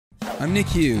I'm Nick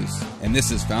Hughes, and this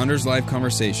is Founders Live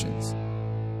Conversations.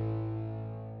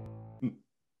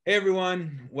 Hey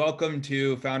everyone, welcome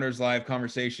to Founders Live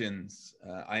Conversations.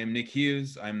 I am Nick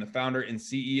Hughes. I'm the founder and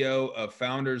CEO of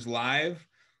Founders Live.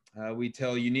 We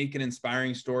tell unique and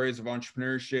inspiring stories of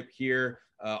entrepreneurship here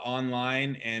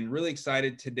online, and really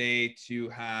excited today to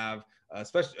have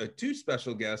two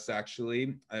special guests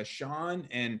actually, Sean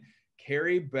and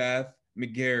Carrie Beth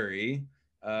McGarry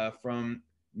from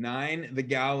 9 The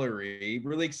Gallery.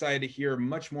 Really excited to hear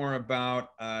much more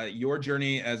about your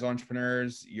journey as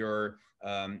entrepreneurs, your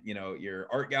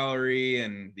art gallery,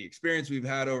 and the experience we've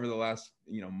had over the last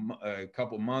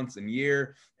couple months and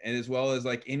year, and as well as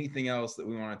like anything else that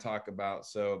we want to talk about.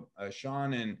 So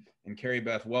Sean and Carrie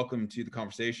Beth, welcome to the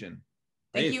conversation.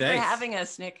 Thank you for having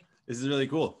us, Nick. This is really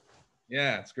cool.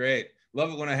 Yeah, it's great.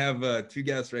 Love it when I have two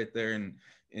guests right there in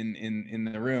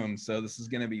the room. So this is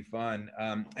going to be fun.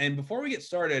 And before we get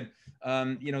started,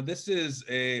 this is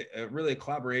a really a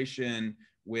collaboration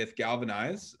with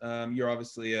Galvanize. You're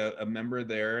obviously a member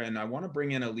there, and I want to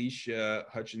bring in Alicia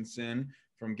Hutchinson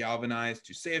from Galvanize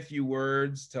to say a few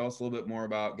words, tell us a little bit more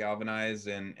about Galvanize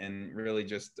and really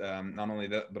just not only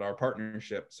that, but our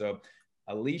partnership. So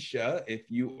Alicia,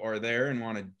 if you are there and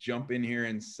want to jump in here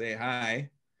and say hi.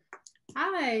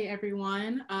 Hi,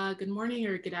 everyone. Good morning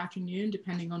or good afternoon,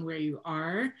 depending on where you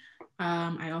are.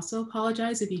 I also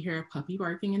apologize if you hear a puppy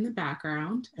barking in the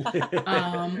background.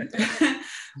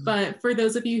 But for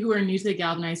those of you who are new to the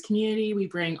Galvanize community, we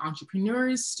bring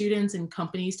entrepreneurs, students, and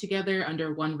companies together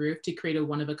under one roof to create a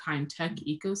one-of-a-kind tech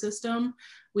ecosystem.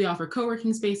 We offer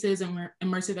co-working spaces and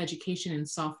immersive education in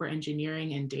software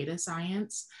engineering and data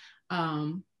science.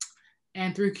 And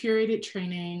through curated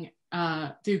training,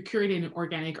 through curated and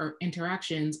organic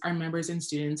interactions, our members and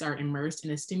students are immersed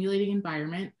in a stimulating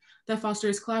environment that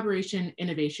fosters collaboration,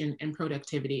 innovation, and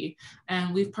productivity.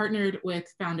 And we've partnered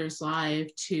with Founders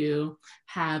Live to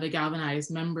have a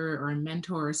Galvanize member or a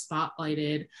mentor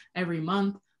spotlighted every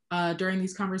month during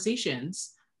these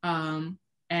conversations. And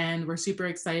we're super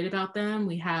excited about them.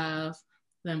 We have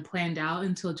them planned out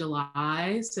until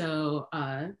July, so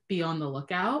be on the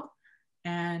lookout.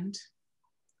 And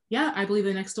yeah, I believe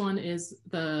the next one is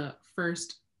the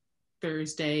first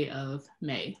Thursday of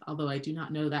May, although I do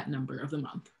not know that number of the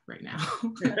month right now.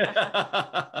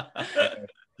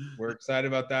 We're excited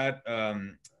about that.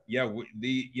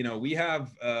 We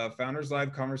have Founders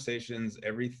Live Conversations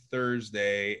every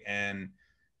Thursday, and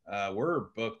we're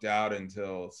booked out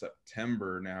until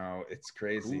September now. It's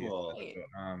crazy. Cool.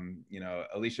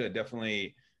 Alicia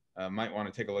definitely might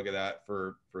want to take a look at that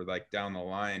for like down the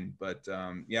line. But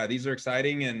these are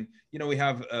exciting, and we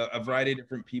have a variety of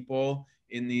different people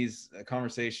in these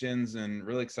conversations, and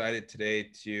really excited today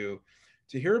to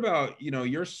hear about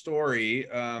your story.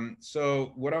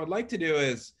 So what I would like to do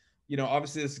is,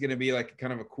 obviously this is going to be like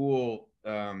kind of a cool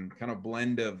kind of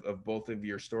blend of both of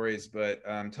your stories, but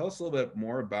tell us a little bit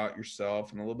more about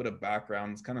yourself and a little bit of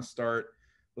background.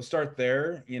 We'll start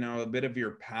there, a bit of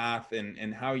your path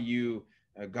and how you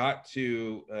got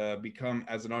to become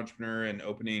as an entrepreneur and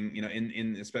opening,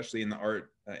 especially in the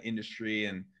art industry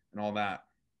and all that.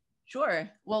 Sure.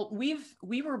 Well,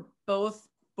 we were both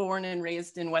born and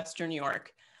raised in Western New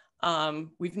York.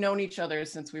 We've known each other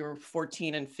since we were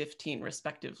 14 and 15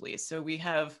 respectively. So we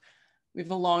have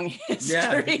a long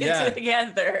history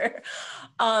together.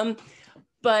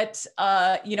 But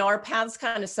our paths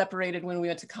kind of separated when we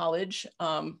went to college.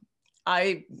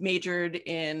 I majored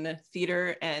in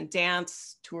theater and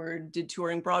dance, did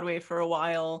touring Broadway for a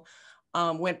while,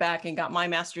 went back and got my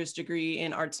master's degree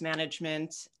in arts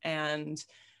management, and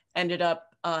ended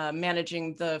up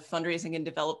managing the fundraising and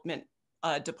development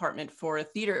department for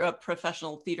a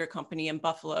professional theater company in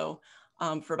Buffalo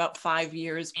for about 5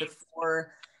 years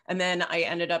before. And then I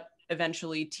ended up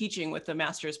eventually teaching with the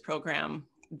master's program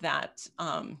that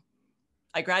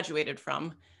I graduated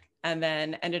from, and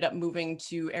then ended up moving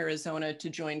to Arizona to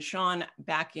join Sean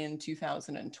back in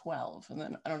 2012. And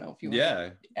then I don't know if you want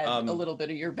to add a little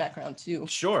bit of your background too.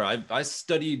 Sure. I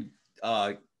studied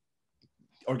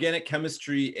organic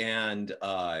chemistry and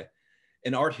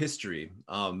art history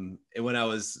when I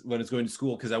was going to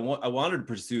school, because I wanted to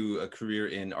pursue a career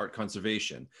in art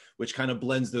conservation, which kind of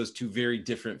blends those two very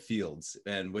different fields,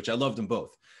 and which I loved them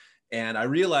both. And I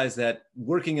realized that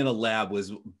working in a lab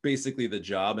was basically the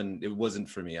job, and it wasn't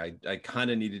for me. I kind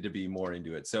of needed to be more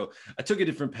into it. So I took a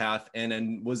different path, and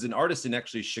then was an artist in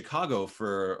actually Chicago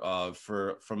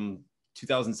from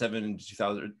 2007 to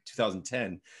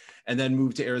 2010, and then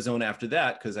moved to Arizona after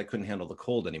that because I couldn't handle the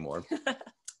cold anymore.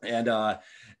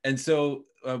 And so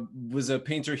was a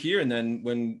painter here. And then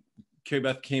when Carrie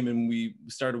Beth came and we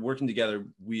started working together,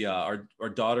 our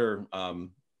daughter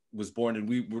was born, and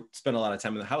we spent a lot of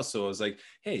time in the house. So I was like,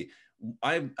 hey,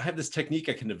 I have this technique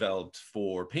I can develop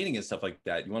for painting and stuff like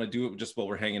that. You want to do it just while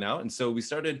we're hanging out? And so we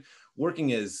started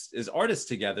working as artists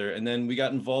together. And then we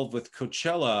got involved with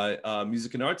Coachella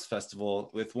Music and Arts Festival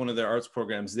with one of their arts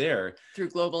programs there. Through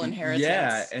Global Inheritance.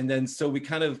 Yeah. And then so we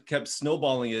kind of kept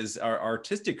snowballing as our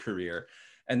artistic career.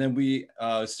 And then we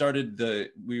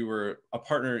we were a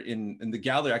partner in the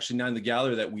gallery, actually not in the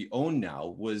gallery that we own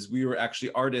now, we were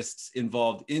actually artists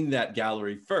involved in that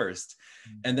gallery first.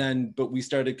 And then, but we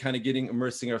started kind of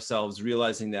immersing ourselves,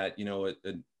 realizing that, you know,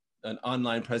 an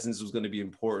online presence was going to be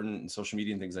important, and social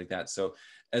media and things like that. So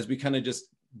as we kind of just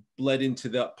bled into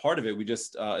that part of it, we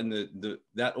just, and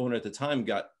that owner at the time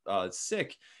got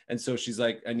sick. And so she's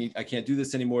like, I can't do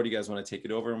this anymore. Do you guys want to take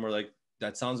it over? And we're like,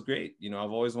 that sounds great. You know,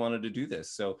 I've always wanted to do this.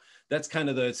 So that's kind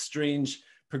of the strange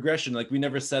progression. Like we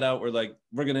never set out, we're like,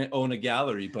 we're going to own a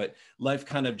gallery, but life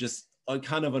kind of just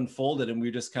unfolded, and we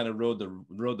just kind of rode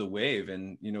the wave,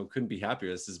 and, you know, couldn't be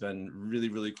happier. This has been really,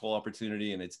 really cool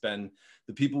opportunity. And it's been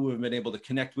the people we've been able to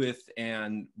connect with,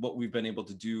 and what we've been able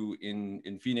to do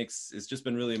in Phoenix has just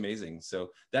been really amazing. So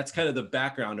that's kind of the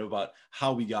background about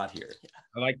how we got here.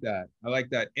 I like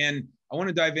that. And I want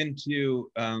to dive into,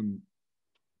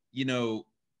 you know,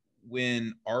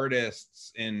 when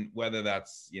artists, and whether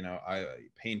that's, you know,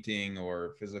 painting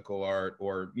or physical art,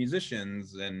 or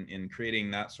musicians and in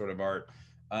creating that sort of art,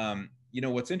 you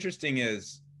know, what's interesting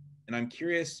is, and I'm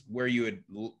curious where you would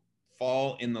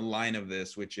fall in the line of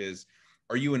this, which is,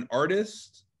 are you an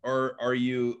artist or are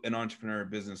you an entrepreneur,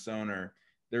 business owner?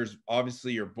 There's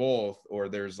obviously you're both, or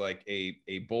there's like a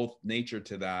both nature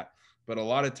to that, but a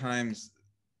lot of times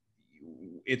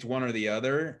it's one or the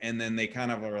other, and then they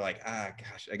kind of are like,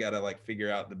 gosh, I gotta like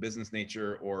figure out the business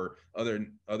nature or other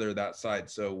that side.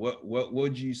 So what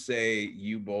would you say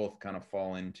you both kind of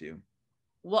fall into?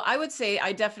 Well, I would say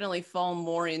I definitely fall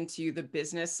more into the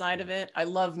business side of it. I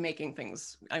love making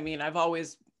things. I mean, I've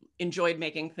always enjoyed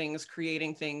making things,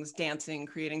 creating things, dancing,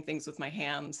 creating things with my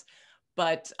hands.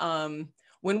 But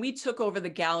when we took over the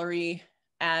gallery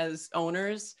as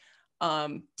owners,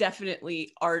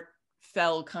 definitely art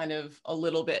fell kind of a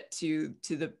little bit to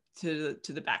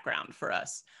the background for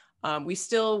us. We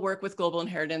still work with Global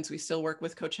Inheritance. We still work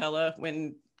with Coachella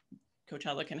when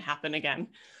Coachella can happen again.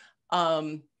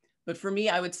 But for me,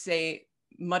 I would say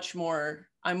I'm much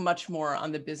more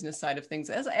on the business side of things,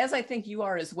 as I think you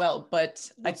are as well. But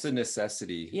it's a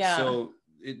necessity. Yeah. So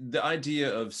the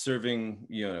idea of serving,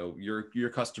 you know, your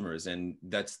customers, and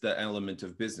that's the element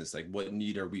of business. Like, what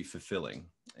need are we fulfilling?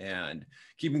 And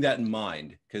keeping that in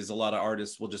mind, because a lot of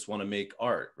artists will just want to make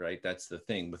art, right? That's the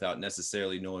thing, without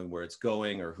necessarily knowing where it's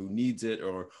going or who needs it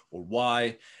or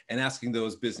why, and asking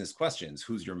those business questions.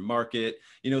 Who's your market?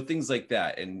 You know, things like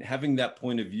that. And having that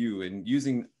point of view and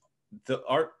using the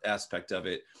art aspect of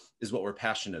it is what we're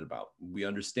passionate about. We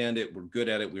understand it. We're good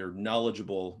at it. We're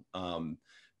knowledgeable.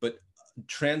 But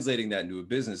translating that into a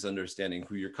business, understanding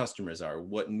who your customers are,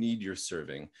 what need you're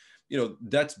serving, you know,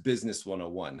 that's business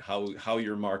 101. How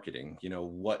you're marketing, you know,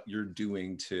 what you're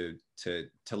doing to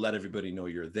let everybody know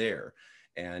you're there,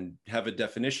 and have a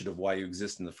definition of why you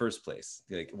exist in the first place.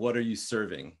 Like, what are you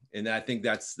serving? And I think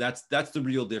that's the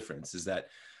real difference, is that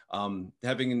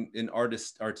having an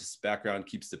artist background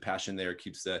keeps the passion there,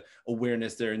 keeps the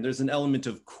awareness there, and there's an element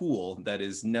of cool that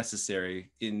is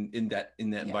necessary in that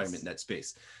Yes. environment, in that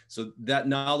space. So that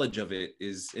knowledge of it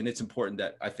is, and it's important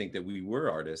that I think that we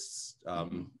were artists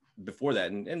before that,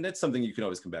 and that's something you can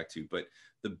always come back to. But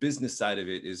the business side of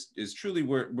it is truly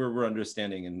where we're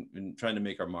understanding and trying to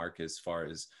make our mark, as far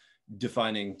as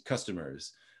defining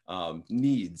customers,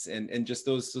 needs, and just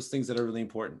those things that are really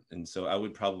important. And so I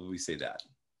would probably say that.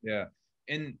 Yeah.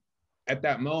 And at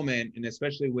that moment, and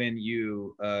especially when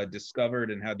you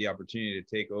discovered and had the opportunity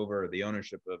to take over the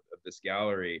ownership of this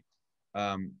gallery,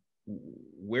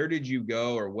 where did you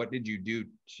go, or what did you do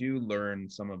to learn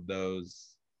some of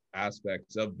those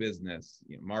aspects of business,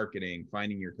 you know, marketing,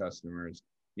 finding your customers?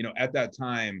 You know, at that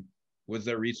time, was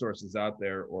there resources out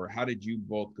there, or how did you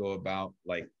both go about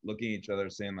like looking at each other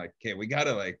saying like, okay, we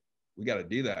gotta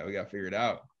do that. We gotta figure it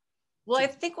out. Well, I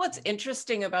think what's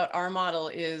interesting about our model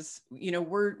is, you know,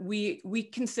 we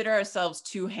consider ourselves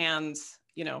two hands,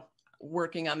 you know,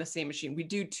 working on the same machine. We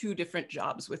do two different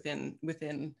jobs within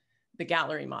the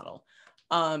gallery model.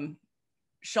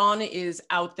 Sean is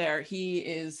out there. He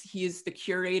is the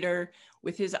curator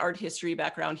with his art history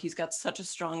background. He's got such a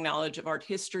strong knowledge of art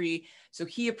history, so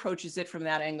he approaches it from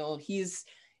that angle. He's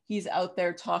out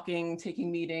there talking,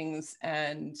 taking meetings,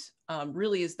 and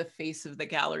really is the face of the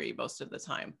gallery most of the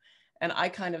time. And I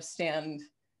kind of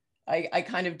I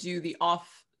kind of do the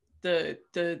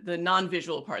the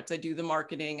non-visual parts. I do the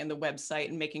marketing and the website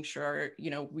and making sure, you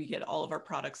know, we get all of our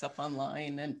products up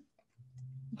online. And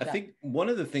I think one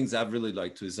of the things I've really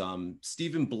liked was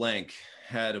Stephen Blank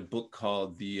had a book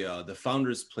called the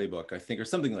Founder's Playbook, I think, or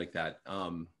something like that.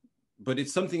 But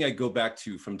it's something I go back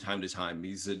to from time to time.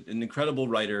 He's an incredible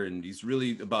writer, and he's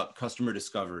really about customer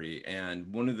discovery. And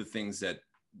one of the things that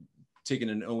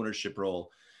taking an ownership role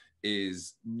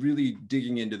is really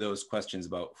digging into those questions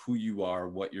about who you are,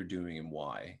 what you're doing, and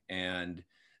why. And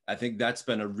I think that's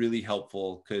been a really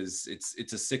helpful, because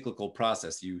it's a cyclical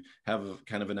process. You have a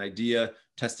kind of an idea,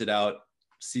 test it out,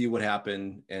 see what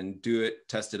happened, and do it,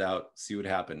 test it out, see what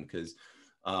happened. Because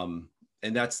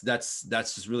and that's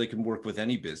just really can work with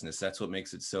any business. That's what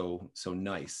makes it so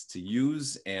nice to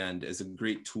use, and as a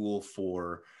great tool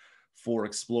for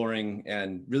exploring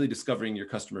and really discovering your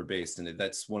customer base. And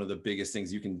that's one of the biggest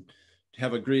things. You can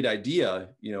have a great idea,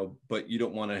 you know, but you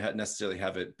don't want to necessarily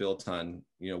have it built on,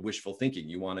 you know, wishful thinking.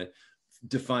 You want to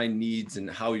define needs and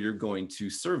how you're going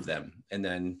to serve them, and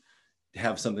then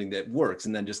have something that works,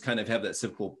 and then just kind of have that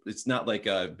simple. It's not like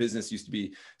a business used to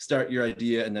be, start your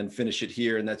idea and then finish it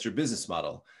here, and that's your business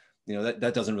model. You know,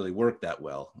 that doesn't really work that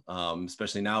well,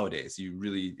 especially nowadays. You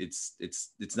really, it's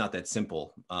not that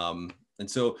simple. And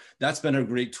so that's been a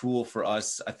great tool for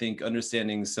us. I think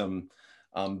understanding some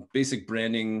basic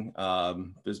branding.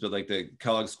 There's been like the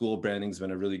Kellogg School of Branding has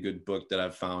been a really good book that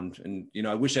I've found. And, you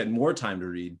know, I wish I had more time to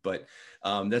read, but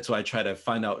that's why I try to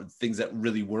find out things that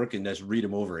really work and just read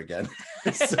them over again.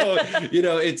 So, you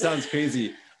know, it sounds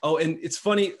crazy. Oh, and it's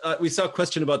funny. We saw a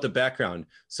question about the background.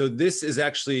 So this is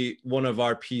actually one of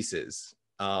our pieces.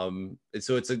 So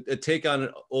it's a take on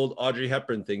an old Audrey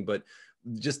Hepburn thing, but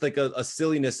just like a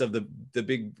silliness of the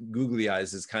big googly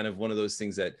eyes is kind of one of those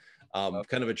things that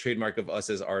kind of a trademark of us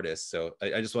as artists. So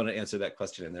I just want to answer that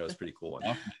question, and that was a pretty cool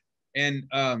one. And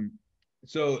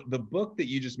so the book that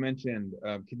you just mentioned,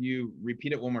 can you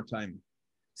repeat it one more time?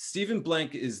 Stephen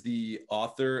Blank is the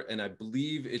author, and I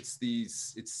believe it's the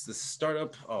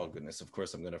startup. Oh goodness, of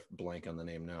course I'm gonna blank on the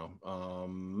name now.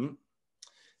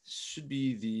 Should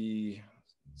be the.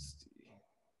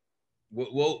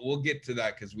 We'll get to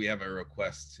that, because we have a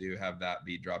request to have that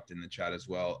be dropped in the chat as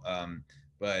well.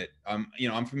 But you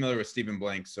know, I'm familiar with Stephen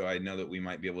Blank, so I know that we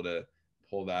might be able to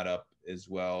pull that up as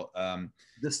well.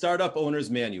 The Startup Owner's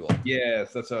Manual.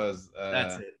 Yes, that's what I was.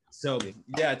 That's it. So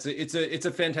yeah, it's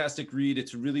a fantastic read.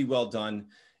 It's really well done,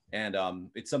 and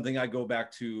it's something I go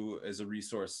back to as a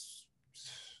resource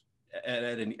at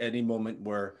any moment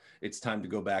where it's time to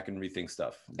go back and rethink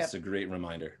stuff. Yep. It's a great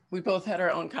reminder. We both had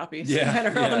our own copies. Yeah, we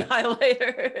had our own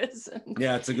highlighters.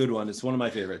 Yeah, it's a good one. It's one of my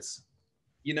favorites.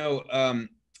 You know,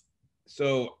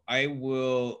 so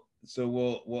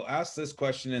we'll ask this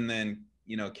question, and then,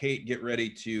 you know, Kate, get ready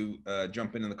to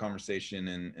jump into the conversation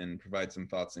and provide some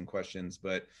thoughts and questions.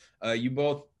 But you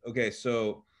both, okay,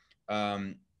 so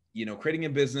you know, creating a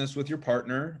business with your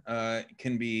partner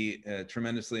can be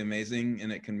tremendously amazing,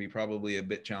 and it can be probably a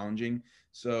bit challenging.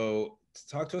 So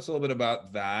talk to us a little bit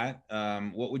about that.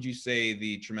 What would you say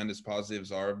the tremendous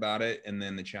positives are about it, and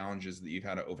then the challenges that you've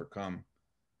had to overcome?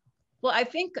 Well, I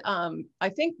think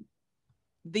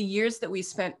the years that we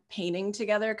spent painting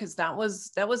together, because that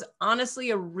was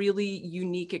honestly a really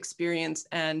unique experience,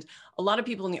 and a lot of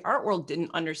people in the art world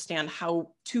didn't understand how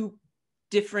two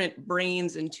different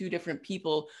brains and two different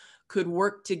people could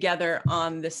work together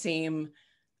on the same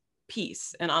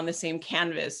piece and on the same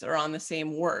canvas or on the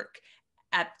same work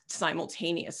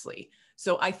simultaneously.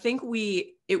 So I think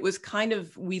we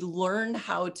learned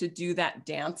how to do that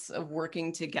dance of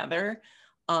working together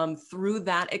through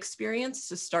that experience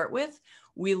to start with.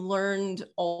 We learned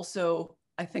also,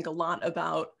 I think, a lot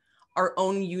about our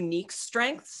own unique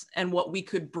strengths and what we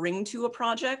could bring to a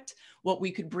project, what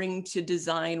we could bring to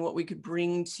design, what we could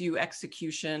bring to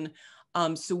execution.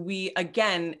 So we,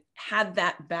 again, had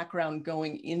that background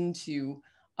going into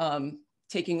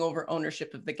taking over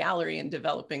ownership of the gallery and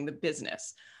developing the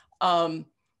business.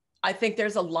 I think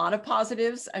there's a lot of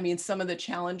positives. I mean, some of the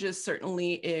challenges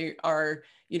certainly are,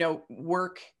 you know,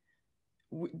 work.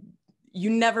 You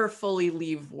never fully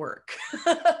leave work.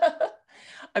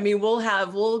 I mean,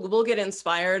 we'll get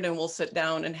inspired and we'll sit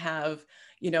down and have,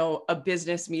 you know, a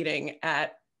business meeting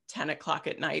at 10 o'clock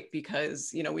at night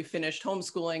because, you know, we finished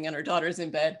homeschooling and our daughter's in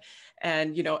bed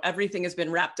and, you know, everything has been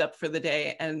wrapped up for the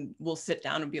day, and we'll sit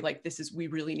down and be like, we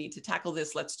really need to tackle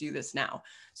this. Let's do this now.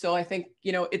 So I think,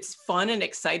 you know, it's fun and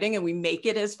exciting and we make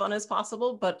it as fun as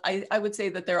possible, but I would say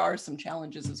that there are some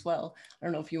challenges as well. I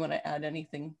don't know if you want to add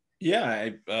anything. Yeah,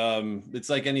 it's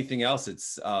like anything else.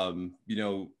 It's, you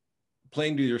know,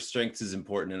 playing to your strengths is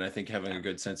important. And I think having a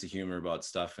good sense of humor about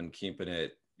stuff and keeping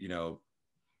it, you know,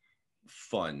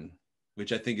 fun,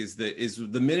 which I think is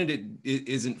the minute it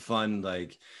isn't fun,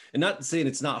 like, and not saying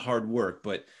it's not hard work,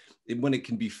 but when it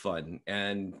can be fun.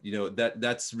 And, you know,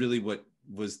 that's really what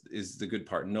is the good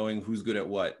part, knowing who's good at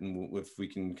what. And if we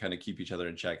can kind of keep each other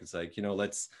in check, it's like, you know,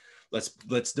 let's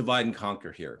divide and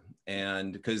conquer here.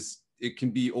 And because it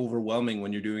can be overwhelming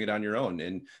when you're doing it on your own.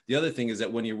 And the other thing is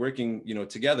that when you're working, you know,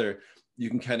 together, you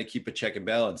can kind of keep a check and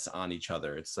balance on each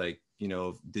other. It's like, you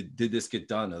know, did this get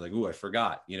done? I'm like, oh, I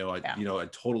forgot, you know, I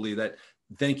totally,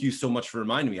 thank you so much for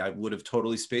reminding me. I would have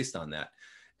totally spaced on that.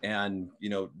 And,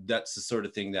 you know, that's the sort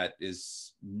of thing that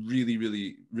is really,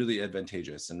 really, really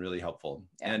advantageous and really helpful.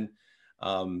 Yeah. And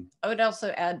I would also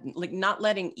add, like, not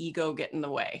letting ego get in the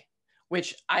way,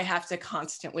 which I have to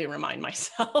constantly remind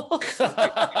myself.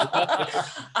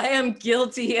 I am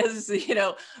guilty, as you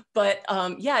know, but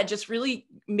yeah, just really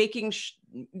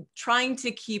trying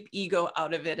to keep ego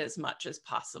out of it as much as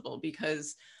possible,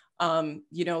 because,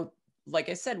 you know, like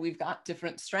I said, we've got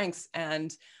different strengths,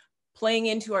 and playing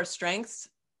into our strengths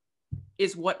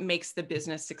is what makes the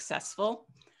business successful.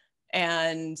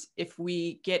 And if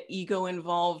we get ego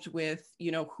involved with,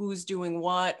 you know, who's doing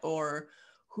what, or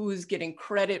who's getting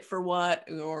credit for what,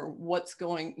 or what's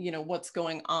going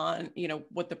on, you know,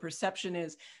 what the perception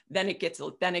is, then it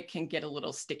can get a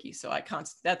little sticky. So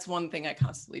that's one thing I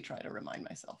constantly try to remind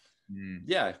myself.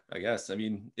 Yeah, I guess. I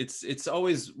mean,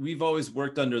 we've always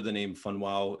worked under the name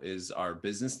FunWow is our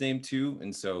business name too.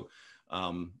 And so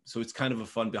it's kind of a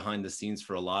fun behind the scenes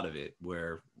for a lot of it,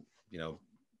 where, you know,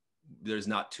 there's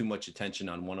not too much attention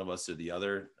on one of us or the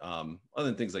other, other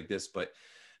than things like this. But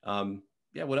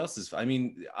yeah, what else is, I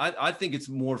mean, I think it's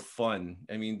more fun.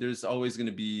 I mean, there's always going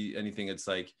to be anything. It's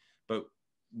like, but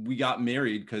we got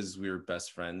married because we were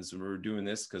best friends, and we were doing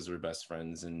this because we're best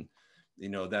friends. And, you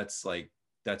know, that's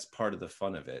part of the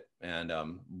fun of it. And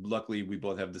luckily we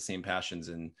both have the same passions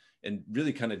and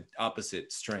really kind of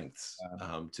opposite strengths,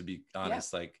 to be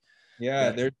honest.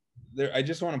 I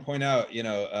just want to point out, you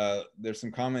know, there's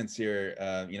some comments here,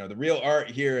 you know, the real art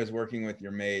here is working with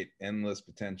your mate, endless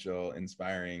potential,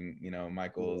 inspiring, you know,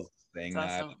 Michael's saying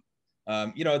that.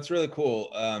 Awesome. You know, it's really cool.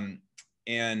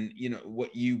 And, you know,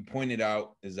 what you pointed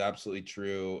out is absolutely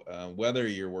true, whether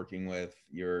you're working with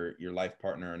your life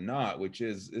partner or not, which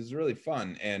is really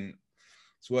fun. And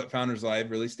it's what Founders Live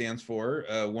really stands for.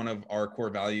 One of our core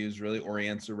values really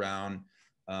orients around,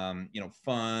 you know,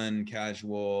 fun,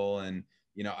 casual. And,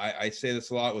 you know, I say this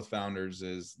a lot with founders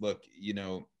is, look, you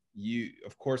know,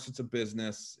 of course it's a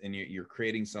business, and you're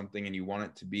creating something, and you want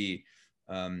it to be,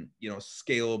 you know,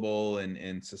 scalable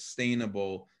and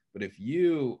sustainable. But if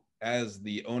you, as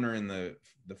the owner and the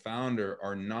founder,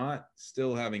 are not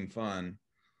still having fun,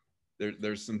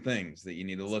 there's some things that you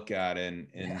need to look at. And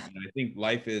I think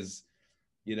life is,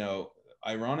 you know,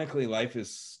 ironically, life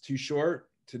is too short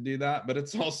to do that, but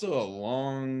it's also a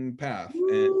long path.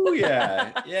 Ooh,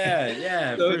 yeah,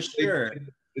 so for sure.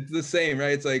 It's the same,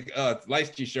 right? It's like, oh, life's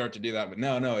too short to do that, but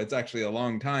no, it's actually a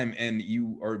long time. And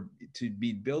you are to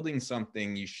be building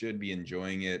something, you should be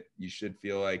enjoying it. You should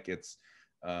feel like it's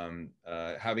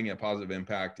having a positive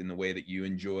impact in the way that you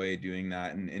enjoy doing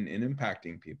that and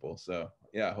impacting people. So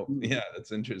yeah,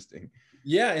 that's interesting.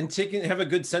 Yeah, and have a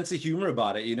good sense of humor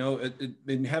about it, you know,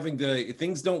 and having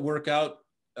things don't work out,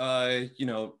 you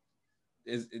know,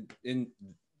 is in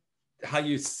how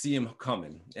you see them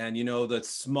coming. And, you know, the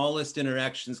smallest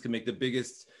interactions can make the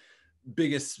biggest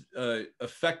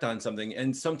effect on something.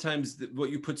 And sometimes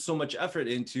what you put so much effort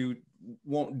into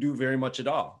won't do very much at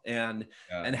all. And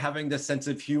having the sense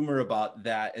of humor about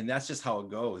that, and that's just how it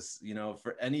goes, you know,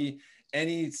 for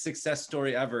any success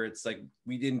story ever, it's like,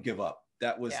 we didn't give up.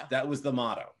 That was the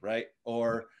motto, right?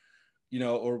 Or, you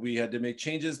know, or we had to make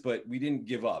changes, but we didn't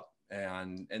give up.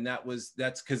 And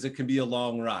that's because it can be a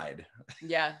long ride.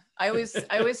 Yeah. I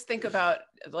always think about,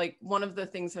 like, one of the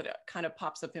things that kind of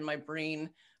pops up in my brain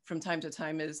from time to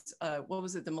time is, what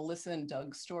was it? The Melissa and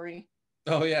Doug story.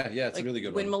 Oh yeah. It's like, a really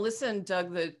good one. When Melissa and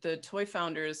Doug, the toy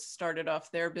founders, started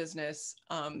off their business,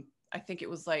 I think it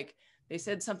was like, they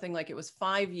said something like it was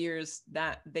 5 years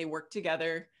that they worked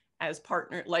together as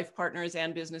life partners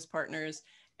and business partners.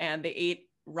 And they ate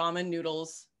ramen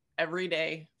noodles every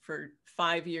day for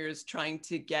 5 years, trying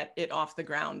to get it off the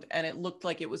ground. And it looked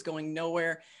like it was going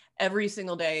nowhere. Every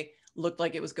single day looked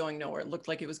like it was going nowhere.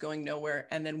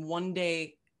 And then one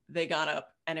day they got up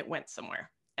and it went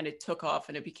somewhere, and it took off,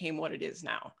 and it became what it is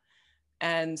now.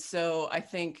 And so I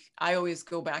think I always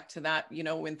go back to that, you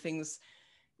know, when things,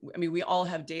 I mean, we all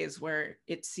have days where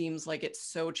it seems like it's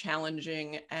so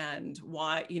challenging, and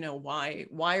why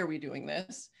are we doing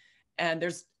this? And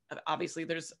there's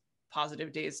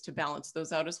positive days to balance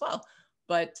those out as well.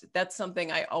 But that's something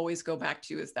I always go back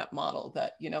to, is that model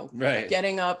that, you know, Right.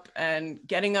 getting up,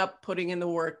 putting in the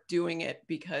work, doing it,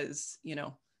 because, you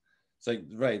know, it's like,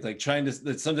 right, like trying to,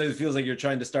 sometimes it feels like you're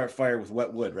trying to start fire with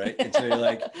wet wood, right? And so you're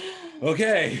like,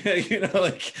 okay, you know,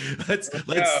 like let's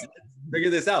figure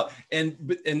this out. And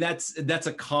that's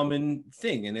a common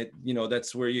thing. And it, you know,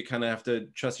 that's where you kind of have to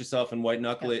trust yourself and white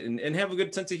knuckle it, and have a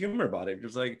good sense of humor about it.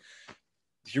 Just like,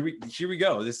 here we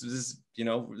go. This is, you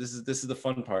know, this is the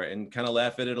fun part, and kind of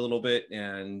laugh at it a little bit,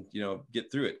 and, you know,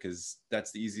 get through it, because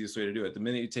that's the easiest way to do it. The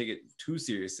minute you take it too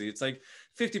seriously, it's like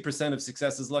 50% of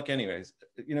success is luck anyways.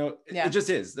 You know, it just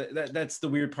is. That's the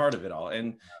weird part of it all.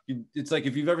 And it's like,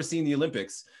 if you've ever seen the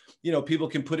Olympics, you know, people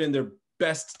can put in their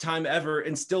best time ever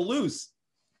and still lose.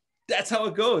 That's how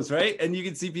it goes, right? And you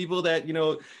can see people that, you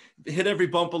know, hit every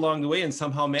bump along the way and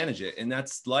somehow manage it, and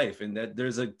that's life. And that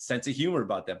there's a sense of humor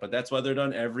about that, but that's why they're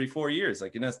done every 4 years.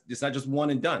 Like, you know, it's not just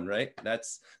one and done, right?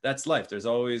 That's life. There's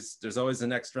always the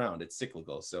next round. It's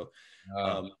cyclical. So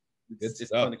it's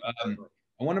fun.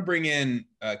 I want to bring in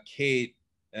Kate,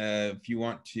 if you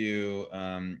want to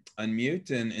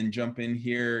unmute and jump in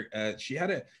here. She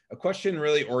had a question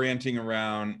really orienting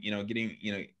around, you know,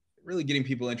 really getting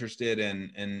people interested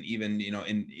and even,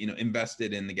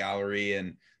 invested in the gallery,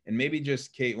 and maybe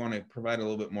just, Kate, want to provide a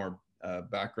little bit more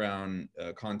background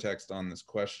context on this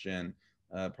question.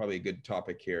 Probably a good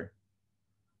topic here,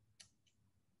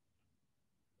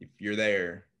 if you're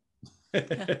there.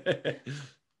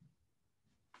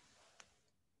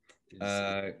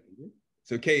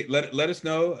 So Kate, let us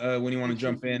know when you want to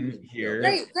jump in here.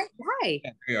 Great. Hi.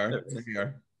 Yeah, there we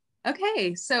are.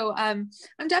 Okay, so I'm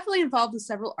definitely involved with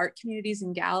several art communities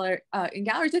and galleries. I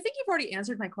think you've already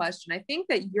answered my question. I think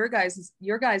that your guys'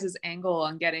 angle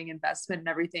on getting investment and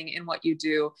everything in what you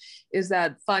do is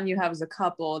that fun you have as a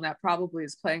couple, and that probably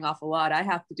is playing off a lot. I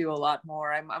have to do a lot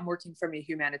more. I'm working from a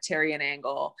humanitarian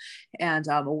angle and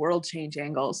a world change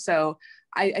angle. So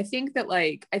I think that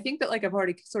I've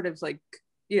already sort of like,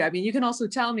 I mean, you can also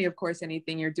tell me, of course,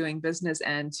 anything you're doing business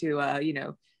and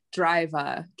to drive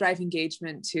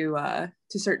engagement to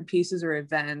certain pieces or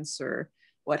events or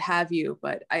what have you.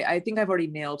 But I think I've already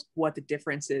nailed what the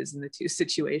difference is in the two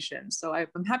situations. So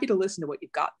I'm happy to listen to what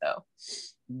you've got, though.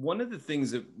 One of the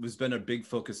things that has been a big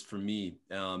focus for me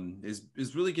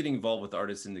is really getting involved with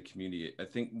artists in the community. I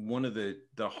think one of the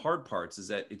hard parts is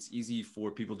that it's easy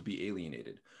for people to be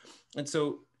alienated. And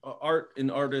so art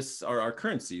and artists are our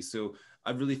currency. So I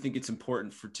really think it's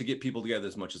important to get people together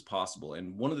as much as possible.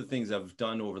 And one of the things I've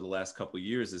done over the last couple of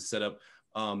years is set up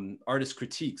artist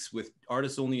critiques with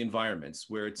artist only environments,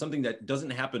 where it's something that doesn't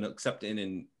happen except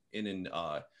in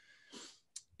an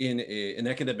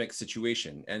academic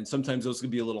situation. And sometimes those can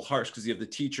be a little harsh, because you have the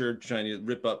teacher trying to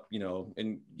rip up,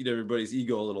 and get everybody's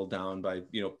ego a little down by,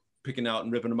 picking out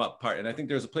and ripping them up apart. And I think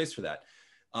there's a place for that.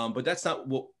 But that's not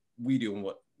what we do, and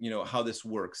how this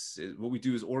works. What we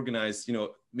do is organize,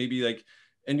 maybe like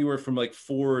anywhere from like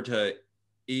 4 to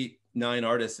 8, 9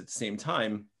 artists at the same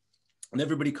time. And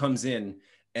everybody comes in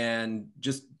and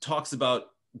just talks about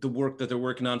the work that they're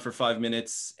working on for 5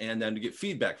 minutes, and then to get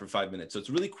feedback for 5 minutes. So it's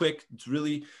really quick, it's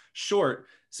really short.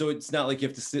 So it's not like you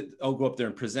have to go up there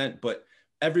and present, but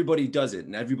everybody does it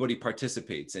and everybody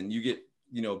participates. And you get,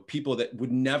 people that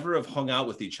would never have hung out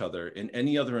with each other in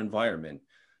any other environment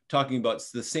talking about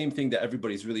the same thing that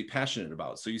everybody's really passionate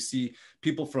about. So you see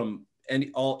people from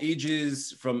all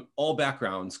ages, from all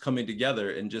backgrounds coming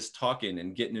together and just talking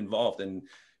and getting involved. And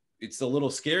it's a little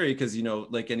scary because,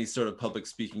 like any sort of public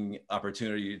speaking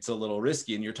opportunity, it's a little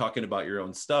risky and you're talking about your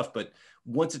own stuff. But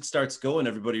once it starts going,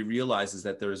 everybody realizes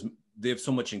that they have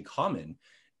so much in common.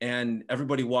 And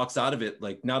everybody walks out of it,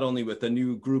 like, not only with a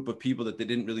new group of people that they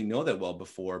didn't really know that well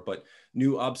before, but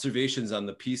new observations on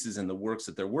the pieces and the works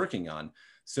that they're working on.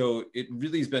 So it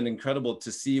really has been incredible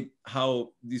to see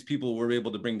how these people were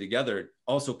able to bring together,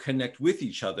 also connect with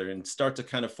each other, and start to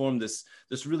kind of form this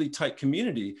really tight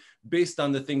community based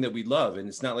on the thing that we love. And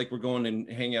it's not like we're going and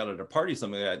hanging out at a party,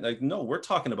 something like that. Like, no, we're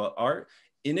talking about art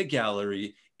in a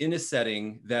gallery, in a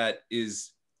setting that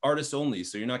is artists only.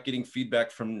 So you're not getting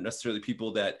feedback from necessarily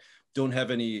people that don't have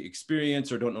any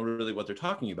experience or don't know really what they're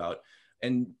talking about.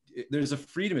 And there's a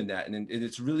freedom in that. And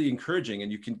it's really encouraging,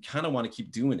 and you can kind of want to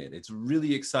keep doing it. It's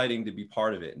really exciting to be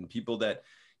part of it. And people that,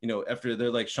 after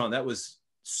they're like, Sean, that was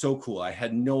so cool. I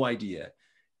had no idea.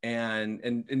 And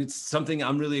it's something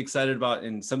I'm really excited about,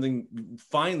 and something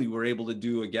finally we're able to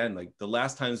do again. Like the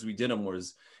last times we did them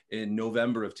was in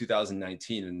November of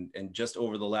 2019. And just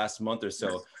over the last month or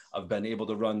so, I've been able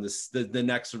to run the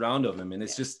next round of them. And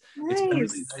it's just, nice. it's been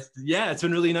really nice. It's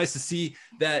been really nice to see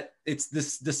that it's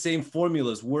the same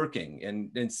formula is working,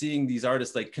 and seeing these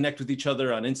artists like connect with each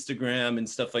other on Instagram and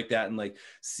stuff like that. And like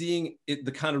seeing it,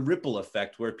 the kind of ripple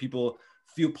effect where people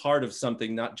feel part of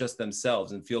something, not just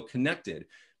themselves, and feel connected.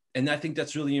 And I think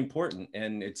that's really important.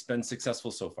 And it's been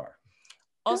successful so far.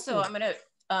 Also, I'm going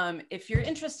to, if you're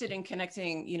interested in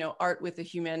connecting, you know, art with a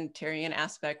humanitarian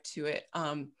aspect to it,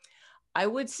 I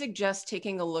would suggest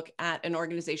taking a look at an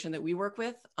organization that we work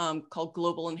with called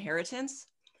Global Inheritance.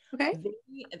 Okay.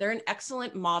 They're an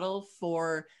excellent model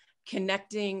for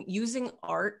connecting, using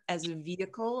art as a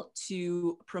vehicle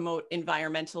to promote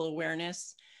environmental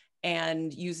awareness,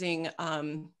 and using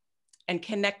and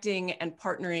connecting and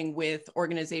partnering with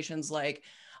organizations like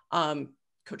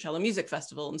Coachella Music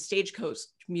Festival and Stagecoach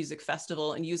Music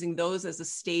Festival, and using those as a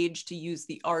stage to use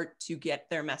the art to get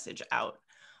their message out.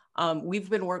 We've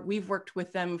worked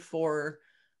with them for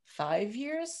 5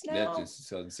 years now. Yeah,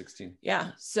 2016.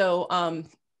 Yeah. So,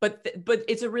 but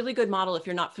it's a really good model if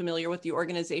you're not familiar with the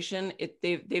organization.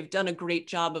 They've done a great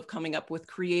job of coming up with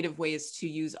creative ways to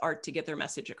use art to get their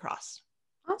message across.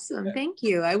 Awesome. Thank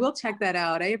you. I will check that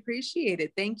out. I appreciate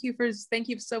it. Thank you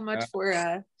so much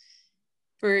for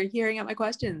hearing out my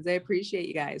questions. I appreciate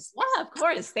you guys. Yeah, of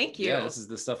course. Thank you. Yeah, this is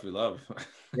the stuff we love.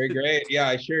 Very great. Yeah,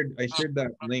 I shared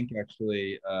that link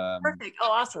actually. Perfect.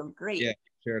 Oh, awesome. Great. Yeah,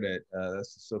 shared it.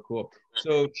 That's so cool.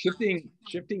 So shifting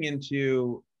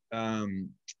into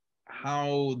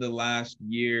how the last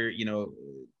year, you know,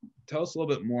 tell us a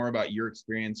little bit more about your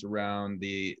experience around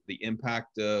the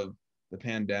impact of the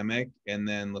pandemic, and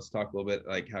then let's talk a little bit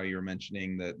like how you were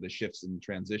mentioning the shifts and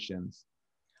transitions.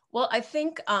 Well, I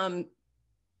think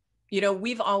you know,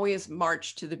 we've always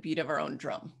marched to the beat of our own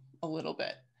drum a little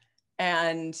bit.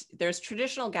 And there's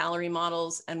traditional gallery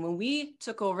models. And when we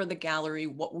took over the gallery,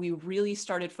 what we really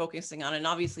started focusing on, and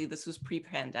obviously this was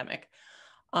pre-pandemic,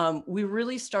 we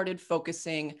really started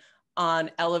focusing on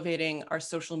elevating our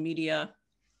social media,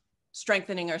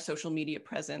 strengthening our social media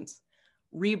presence,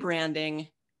 rebranding,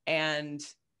 and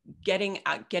getting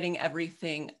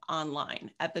everything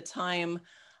online. At the time,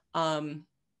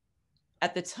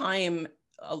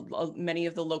 many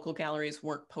of the local galleries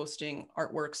weren't posting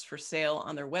artworks for sale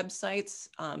on their websites,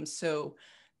 so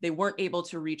they weren't able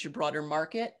to reach a broader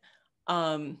market.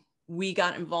 We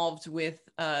got involved with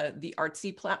the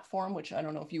Artsy platform, which I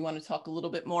don't know if you want to talk a little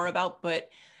bit more about, but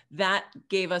that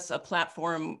gave us a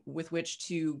platform with which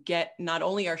to get not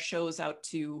only our shows out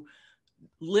to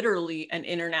literally an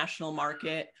international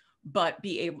market, but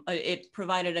it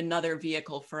provided another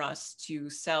vehicle for us to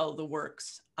sell the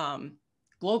works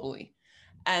globally.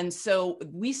 And so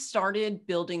we started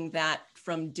building that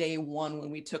from day one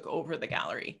when we took over the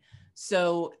gallery.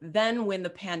 So then when the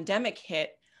pandemic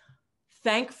hit,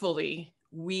 thankfully,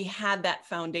 we had that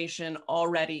foundation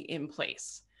already in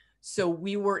place. So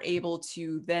we were able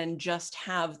to then just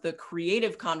have the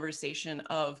creative conversation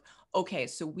of, okay,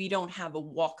 so we don't have a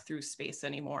walkthrough space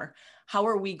anymore. How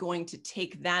are we going to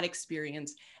take that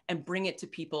experience and bring it to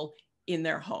people in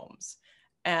their homes?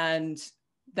 And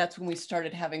that's when we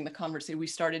started having the conversation. We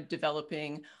started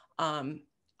developing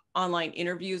online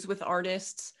interviews with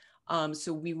artists.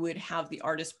 So we would have the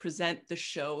artists present the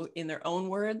show in their own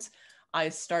words. I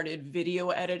started video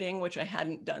editing, which I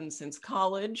hadn't done since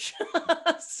college.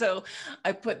 So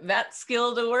I put that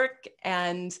skill to work,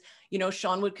 and, you know,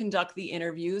 Sean would conduct the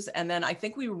interviews. And then I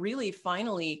think we really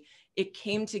finally, it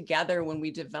came together when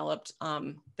we developed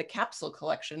the capsule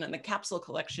collection and the capsule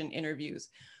collection interviews.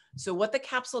 So what the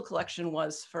capsule collection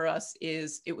was for us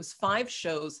is it was 5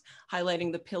 shows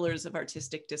highlighting the pillars of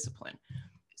artistic discipline.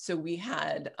 So we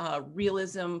had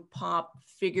realism, pop,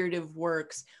 figurative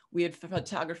works, we had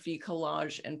photography,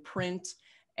 collage, and print,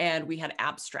 and we had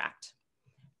abstract.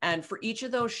 And for each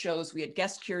of those shows, we had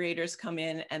guest curators come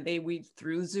in, and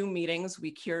through Zoom meetings,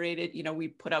 we curated, you know, we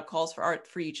put out calls for art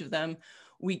for each of them.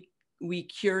 We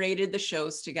curated the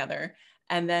shows together.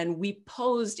 And then we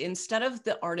posed, instead of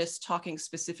the artists talking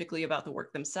specifically about the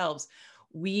work themselves,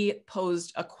 we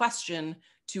posed a question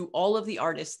to all of the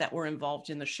artists that were involved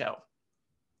in the show.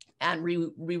 And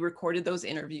we recorded those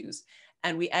interviews,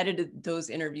 and we edited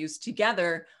those interviews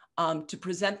together to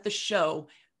present the show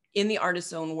in the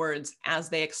artist's own words as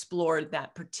they explored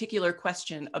that particular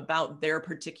question about their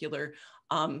particular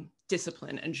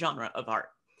discipline and genre of art.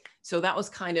 So that was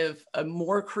kind of a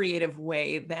more creative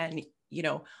way than, you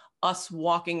know, us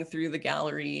walking through the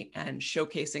gallery and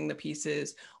showcasing the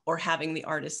pieces, or having the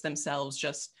artists themselves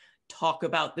just talk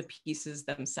about the pieces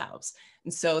themselves.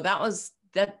 And so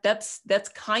that's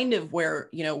kind of where,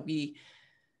 you know,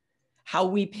 how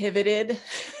we pivoted.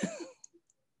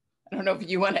 I don't know if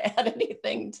you want to add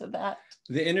anything to that.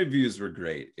 The interviews were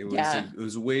great. It was Yeah. it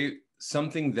was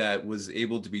something that was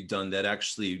able to be done that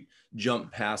actually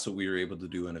jumped past what we were able to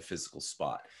do in a physical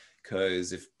spot.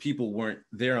 Because if people weren't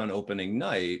there on opening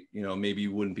night, maybe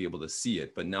you wouldn't be able to see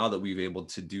it. But now that we've able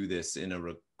to do this in a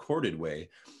recorded way,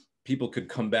 people could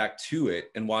come back to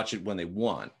it and watch it when they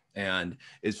want. And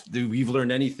if we've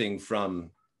learned anything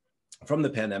from the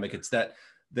pandemic, it's that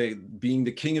being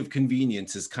the king of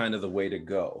convenience is kind of the way to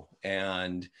go.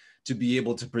 And to be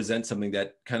able to present something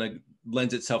that kind of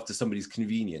lends itself to somebody's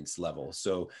convenience level.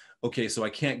 So, okay, so I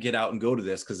can't get out and go to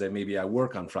this because maybe I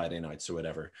work on Friday nights or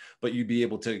whatever, but you'd be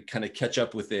able to kind of catch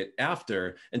up with it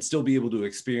after and still be able to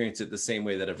experience it the same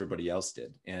way that everybody else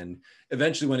did. And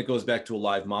eventually when it goes back to a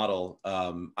live model,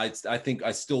 I think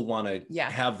I still want to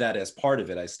have that as part of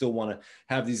it. I still want to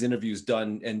have these interviews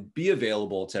done and be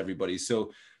available to everybody.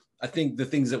 So I think the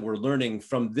things that we're learning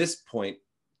from this point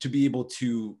to be able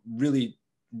to really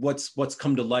what's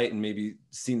come to light and maybe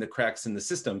seen the cracks in the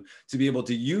system to be able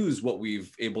to use what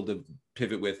we've able to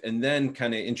pivot with and then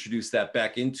kind of introduce that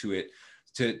back into it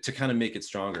to kind of make it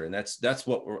stronger. And that's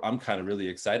what I'm kind of really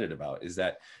excited about, is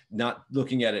that not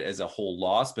looking at it as a whole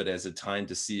loss, but as a time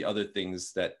to see other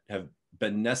things that have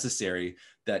been necessary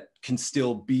that can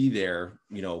still be there,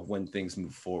 when things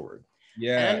move forward.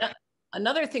 Yeah. And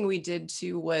another thing we did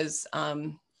too was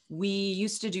we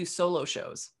used to do solo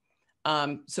shows.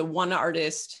 So one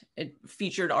artist, a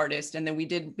featured artist, and then we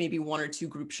did maybe one or two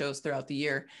group shows throughout the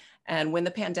year. And when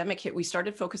the pandemic hit, we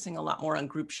started focusing a lot more on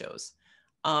group shows,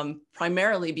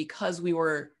 primarily because we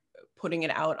were putting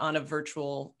it out on a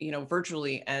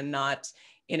virtually and not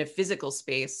in a physical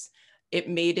space. It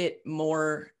made it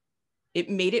more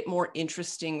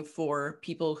interesting for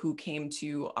people who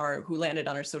who landed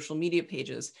on our social media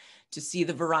pages to see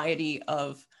the variety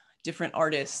of different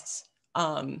artists,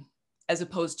 as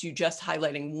opposed to just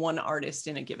highlighting one artist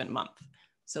in a given month.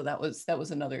 So that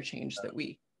was another change that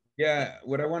we. Yeah,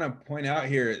 what I want to point out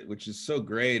here, which is so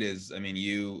great, is, I mean,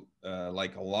 you,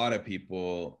 like a lot of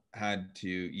people,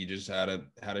 you just had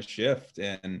a shift,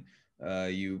 and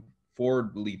you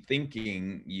forwardly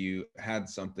thinking, you had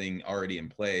something already in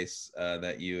place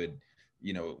that you had,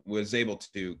 was able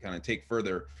to kind of take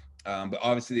further. But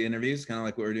obviously the interviews, kind of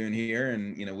like what we're doing here,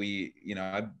 and we've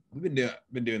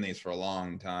been doing these for a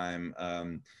long time.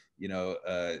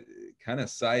 Kind of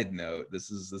side note,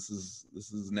 this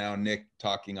is now Nick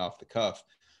talking off the cuff.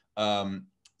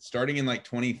 Starting in like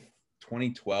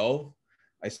 2012,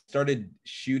 I started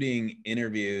shooting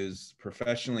interviews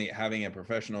professionally, having a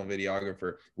professional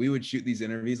videographer. We would shoot these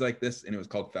interviews like this, and it was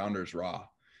called Founders Raw,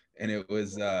 and it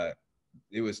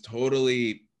was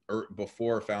totally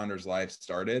before Founders Live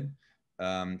started,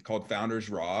 called Founders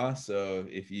Raw. So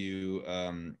if you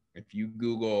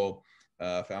Google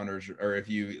Founders, or if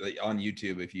you on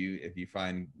YouTube, if you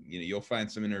find, you'll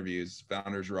find some interviews,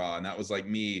 Founders Raw, and that was like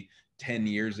me 9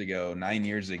 years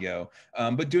ago,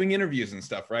 but doing interviews and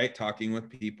stuff, right? Talking with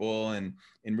people and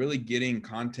really getting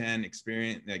content,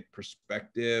 experience, like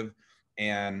perspective,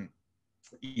 and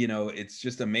it's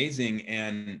just amazing.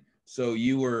 And so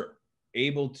you were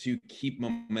able to keep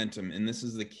momentum, and this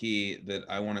is the key that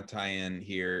I want to tie in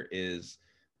here, is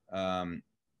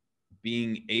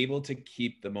being able to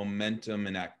keep the momentum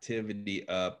and activity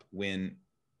up when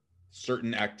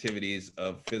certain activities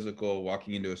of physical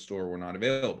walking into a store were not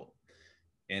available.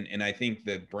 And I think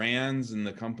that brands and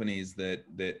the companies that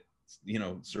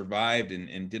survived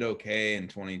and did okay in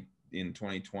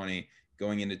 2020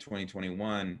 going into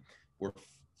 2021 were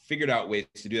figured out ways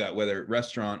to do that. Whether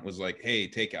restaurant was like, hey,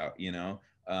 takeout,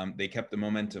 they kept the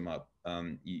momentum up.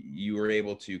 You were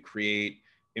able to create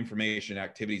information,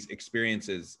 activities,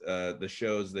 experiences, the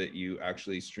shows that you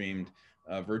actually streamed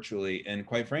virtually, and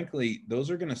quite frankly,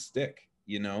 those are going to stick.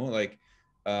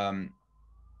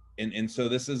 And so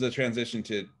this is a transition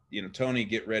to Tony,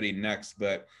 get ready next.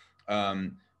 But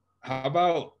how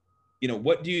about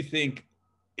what do you think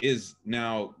is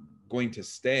now going to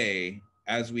stay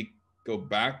as we go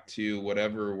back to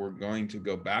whatever we're going to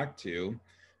go back to,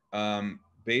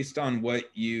 based on what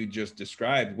you just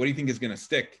described? What do you think is going to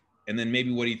stick? And then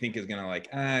maybe what do you think is going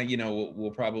to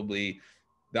we'll probably,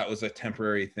 that was a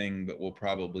temporary thing, but we'll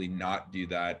probably not do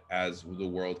that as the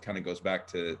world kind of goes back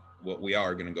to what we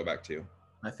are going to go back to.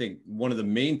 I think one of the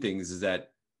main things is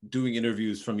that doing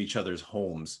interviews from each other's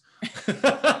homes.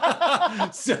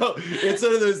 So it's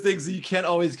one of those things that you can't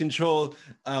always control,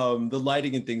 the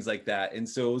lighting and things like that. And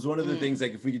so it was one of the things,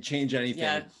 like if we could change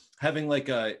anything, having like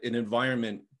an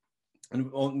environment,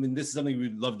 and I mean, this is something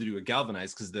we'd love to do at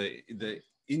Galvanize, because the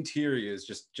interior is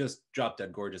just drop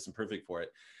dead gorgeous and perfect for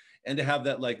it. and to have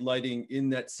that like lighting in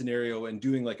that scenario and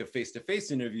doing like a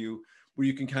face-to-face interview where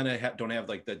you can kind of don't have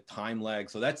like the time lag.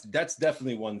 So that's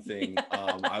definitely one thing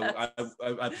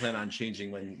I plan on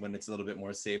changing when it's a little bit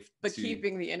more safe. But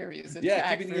keeping the interviews intact.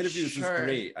 Yeah, keeping the interviews sure. is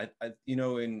great. I you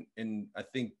know, and I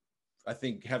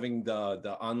think having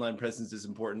the online presence is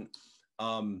important.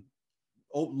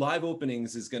 Live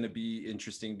openings is going to be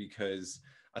interesting because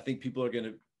I think people are going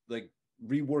to like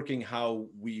reworking how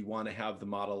we want to have the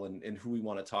model and who we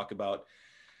want to talk about.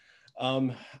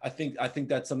 I think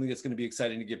that's something that's going to be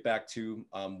exciting to get back to.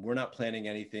 We're not planning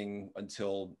anything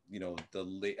until, you know, the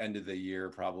late end of the year,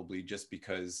 probably, just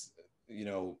because, you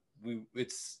know,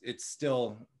 it's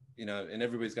still, you know, and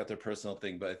everybody's got their personal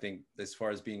thing, but I think as far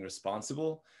as being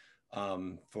responsible,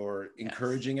 for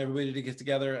encouraging everybody to get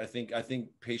together, I think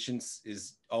patience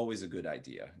is always a good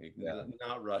idea. Yeah.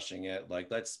 Not rushing it. Like,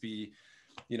 let's be,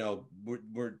 you know,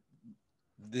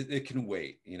 it can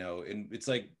wait, you know, and it's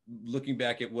like looking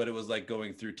back at what it was like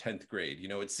going through 10th grade, you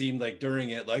know, it seemed like during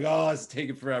it, like, oh, it's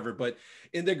taking forever, but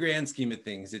in the grand scheme of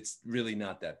things, it's really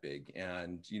not that big.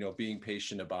 And, you know, being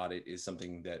patient about it is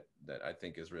something that I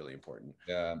think is really important.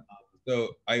 Yeah. So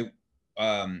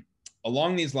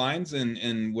along these lines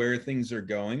and where things are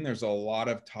going, there's a lot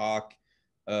of talk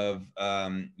of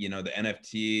you know, the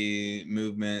NFT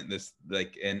movement, this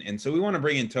like, and so we want to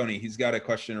bring in Tony. He's got a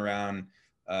question around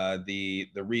the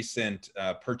recent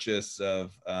purchase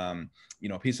of you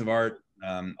know, a piece of art.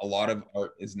 A lot of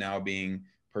art is now being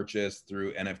purchased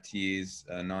through NFTs,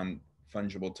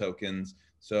 non-fungible tokens.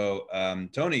 So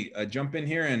Tony, jump in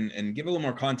here and give a little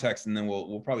more context, and then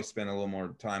we'll probably spend a little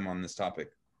more time on this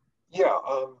topic. Yeah,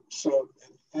 so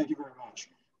thank you very much.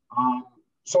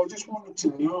 So I just wanted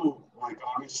to know, like,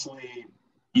 obviously,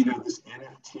 you know, this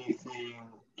NFT thing,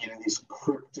 you know, these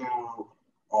crypto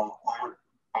art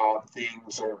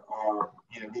things are,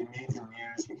 you know, they made the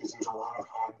news because there's a lot of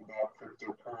hype about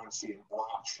cryptocurrency and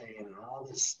blockchain and all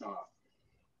this stuff.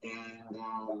 And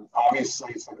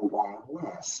obviously, it's like a Wild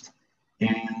West.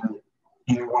 And,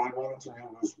 you know, what I wanted to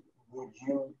know was, would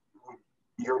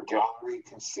your gallery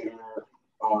consider,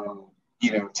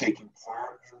 you know, taking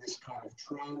part in this kind of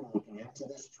trend, looking into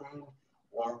this trend,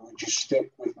 or would you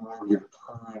stick with more of your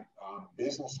current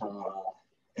business model?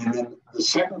 And then the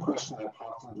second question that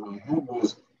popped into my head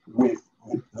was, with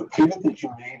the pivot that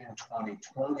you made in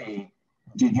 2020,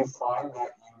 did you find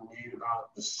that you made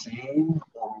about the same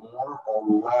or more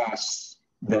or less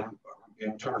than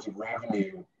in terms of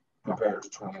revenue compared to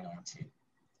 2019?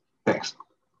 Thanks.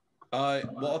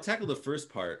 Well, I'll tackle the first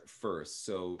part first.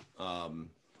 So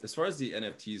as far as the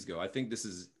NFTs go, I think this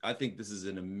is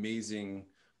an amazing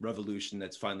revolution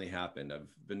that's finally happened.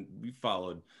 We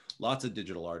followed lots of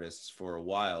digital artists for a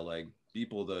while, like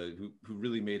people who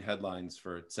really made headlines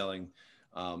for selling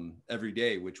every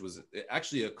day, which was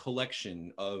actually a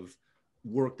collection of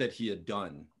work that he had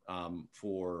done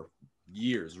for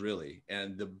years, really.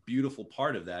 And the beautiful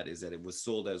part of that is that it was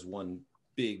sold as one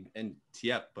big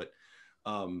NTF,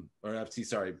 or FT,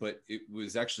 sorry, but it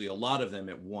was actually a lot of them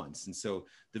at once. And so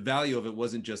the value of it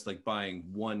wasn't just like buying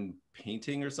one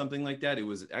painting or something like that. It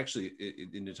was actually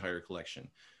an entire collection,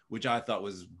 which I thought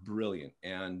was brilliant.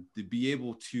 And to be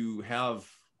able to have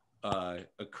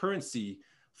a currency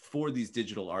for these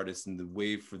digital artists and the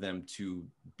way for them to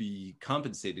be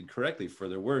compensated correctly for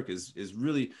their work is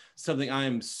really something I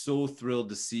am so thrilled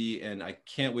to see. And I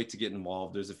can't wait to get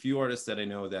involved. There's a few artists that I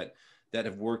know that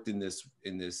have worked in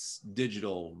this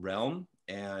digital realm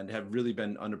and have really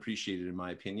been unappreciated, in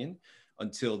my opinion,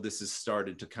 until this has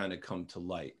started to kind of come to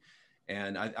light.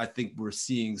 And I think we're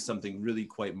seeing something really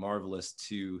quite marvelous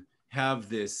to have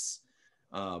this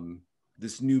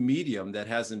new medium that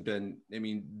hasn't been, I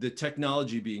mean, the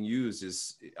technology being used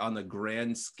is on the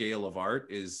grand scale of art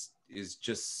is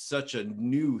just such a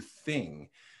new thing,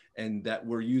 and that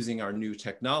we're using our new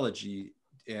technology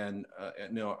and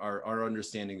you know, our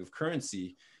understanding of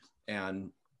currency,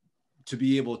 and to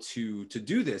be able to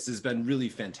do this has been really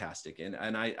fantastic. And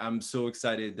I'm so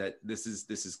excited that this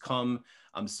has come.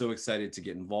 I'm so excited to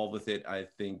get involved with it. I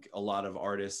think a lot of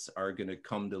artists are going to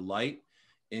come to light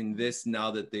in this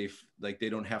now that they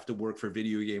don't have to work for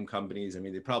video game companies. I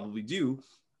mean, they probably do,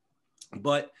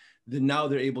 but now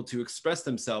they're able to express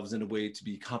themselves in a way to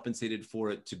be compensated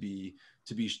for it, to be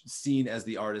seen as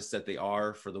the artists that they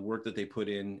are for the work that they put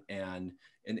in. And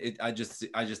I just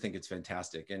think it's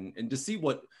fantastic. And to see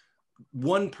what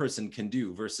one person can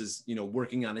do versus, you know,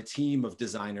 working on a team of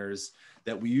designers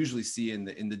that we usually see in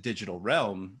the digital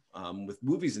realm with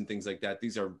movies and things like that.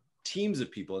 These are teams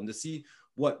of people, and to see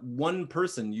what one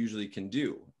person usually can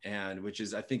do, and which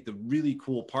is, I think, the really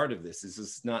cool part of this is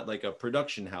it's not like a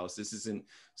production house. This isn't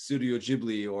Studio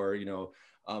Ghibli or, you know,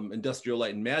 Industrial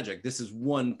Light and Magic. This is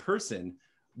one person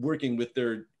working with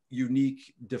their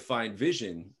unique defined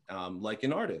vision, like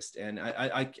an artist. And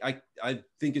I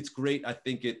think it's great. I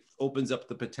think it opens up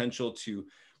the potential to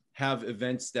have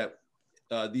events that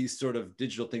these sort of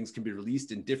digital things can be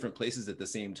released in different places at the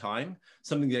same time,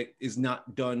 something that is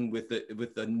not done with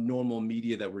the normal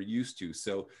media that we're used to.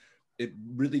 So it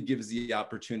really gives the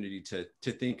opportunity to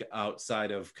think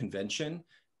outside of convention,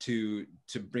 to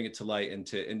bring it to light, and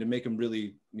to make them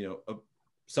really,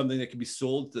 something that can be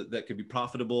sold, that could be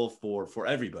profitable for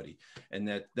everybody.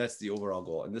 And that's the overall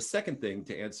goal. And the second thing,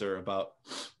 to answer about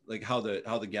like how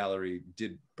the gallery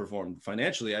did perform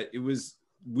financially,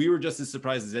 we were just as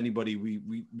surprised as anybody.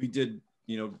 We did,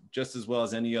 just as well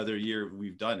as any other year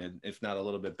we've done, and if not a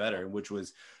little bit better, which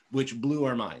blew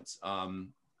our minds.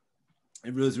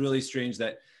 It was really strange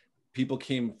that people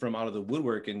came from out of the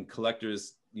woodwork, and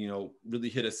collectors, really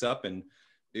hit us up, and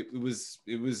it was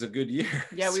a good year.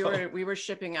 Yeah, we were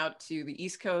shipping out to the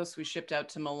East Coast. We shipped out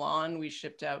to Milan. We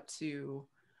shipped out to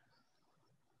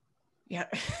yeah.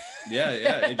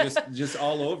 It just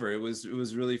all over. It was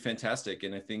really fantastic.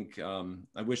 And I think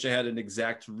I wish I had an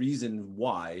exact reason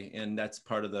why, and that's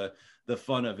part of the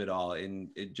fun of it all. And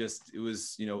it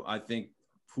was, I think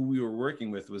who we were working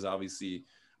with was obviously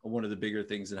one of the bigger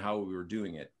things in how we were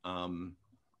doing it.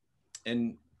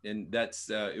 And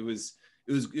that's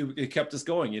it kept us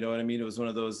going. You know what I mean? It was one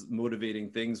of those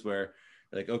motivating things where,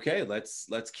 like, okay,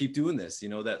 let's keep doing this.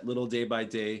 That little day by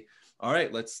day. All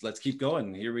right, let's keep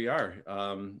going. Here we are.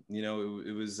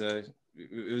 It was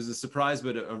a surprise,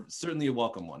 but certainly a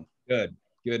welcome one. Good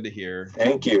to hear.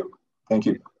 Thank you.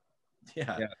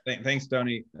 Yeah. Thanks,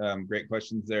 Tony. Great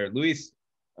questions there, Luis.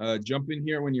 Jump in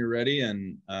here when you're ready,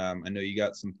 and I know you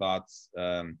got some thoughts.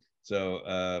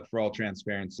 So for all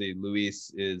transparency,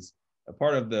 Luis is a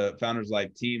part of the Founders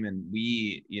Live team, and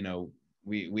we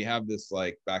have this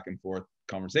like back and forth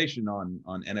conversation on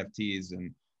NFTs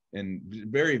and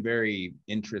very, very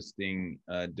interesting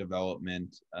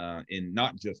development in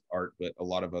not just art, but a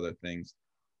lot of other things.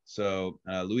 So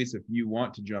Luis, if you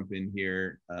want to jump in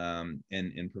here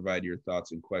and provide your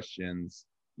thoughts and questions,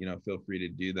 feel free to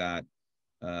do that.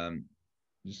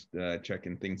 Just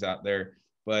checking things out there.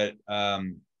 But,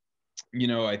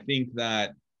 I think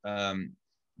that,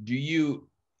 do you,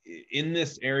 in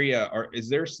this area, is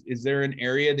there an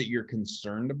area that you're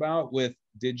concerned about with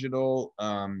digital?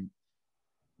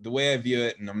 The way I view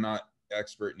it, and I'm not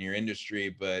expert in your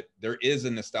industry, but there is a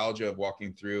nostalgia of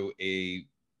walking through a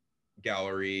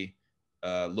gallery,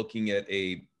 looking at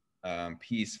a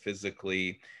piece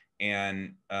physically,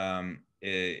 and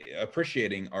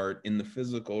appreciating art in the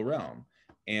physical realm.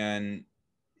 And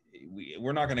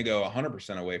we're not going to go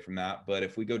 100% away from that, but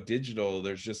if we go digital,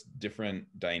 there's just different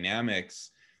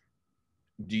dynamics.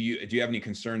 Do you have any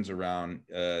concerns around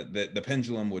that the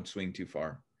pendulum would swing too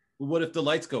far? What if the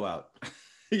lights go out?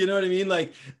 You know what I mean?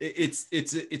 Like it's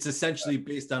essentially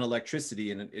based on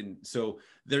electricity, and so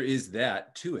there is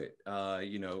that to it,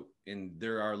 and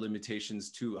there are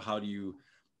limitations to how do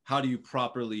you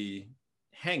properly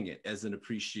hang it as an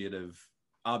appreciative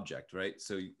object, right?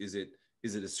 So is it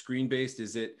a screen based?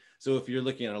 So if you're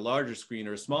looking at a larger screen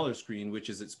or a smaller screen, which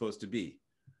is it supposed to be?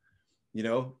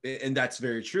 And that's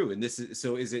very true. And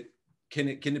can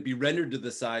it be rendered to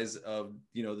the size of,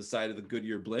 the side of the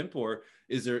Goodyear blimp, or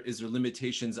is there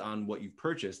limitations on what you've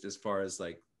purchased as far as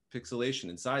like pixelation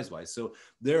and size wise? So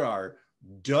there are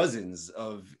dozens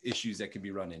of issues that can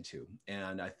be run into.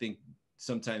 And I think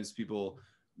sometimes people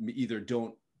either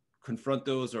don't confront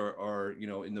those or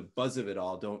in the buzz of it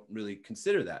all, don't really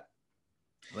consider that.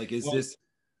 Like,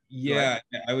 yeah,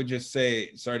 I would just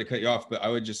say, sorry to cut you off, but I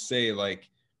would just say, like,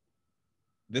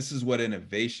 this is what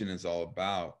innovation is all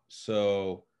about.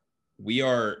 So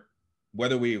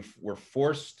whether we're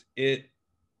forced it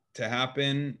to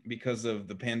happen because of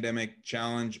the pandemic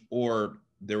challenge, or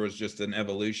there was just an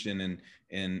evolution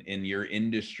in your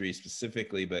industry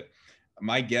specifically. But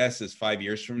my guess is 5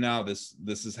 years from now, this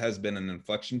has been an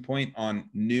inflection point on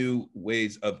new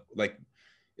ways of, like,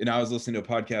 and I was listening to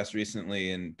a podcast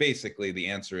recently, and basically the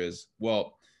answer is,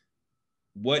 well,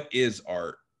 what is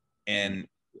art? And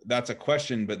that's a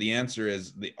question, but the answer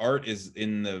is the art is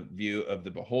in the view of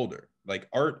the beholder. Like,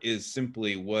 art is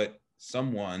simply what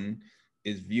someone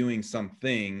is viewing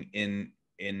something in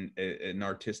an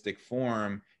artistic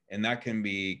form, and that can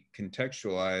be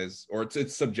contextualized, or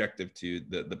it's subjective to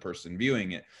the person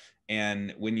viewing it.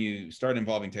 And when you start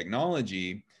involving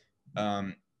technology,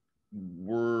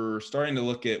 we're starting to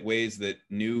look at ways that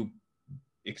new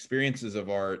experiences of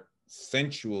art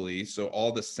sensually, so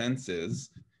all the senses,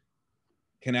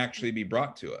 can actually be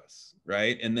brought to us,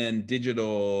 right? And then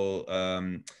digital,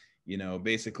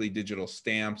 basically digital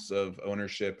stamps of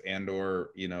ownership and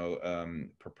or,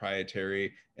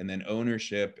 proprietary, and then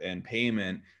ownership and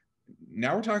payment.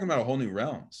 Now we're talking about a whole new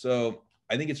realm. So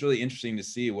I think it's really interesting to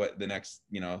see what the next,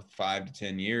 5 to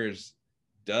 10 years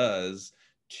does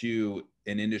to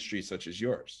an industry such as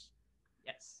yours.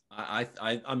 Yes.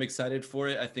 I'm excited for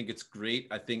it. I think it's great.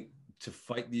 I think to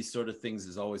fight these sort of things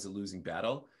is always a losing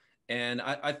battle. And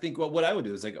I think what I would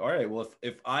do is like, all right, well,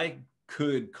 if I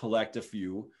could collect a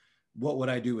few, what would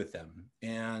I do with them?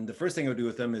 And the first thing I would do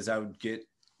with them is I would get,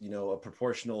 a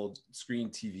proportional screen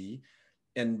TV,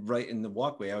 and right in the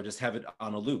walkway, I would just have it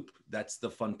on a loop. That's the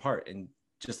fun part. And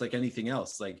just like anything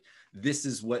else, like this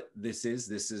is what this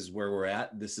is where we're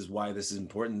at. This is why this is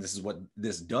important. This is what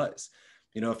this does.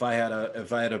 If I had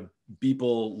a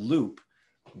Beeple loop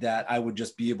that I would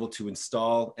just be able to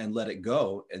install and let it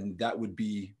go, and that would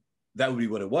be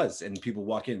what it was. And people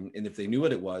walk in, and if they knew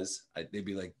what it was, they'd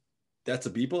be like, "That's a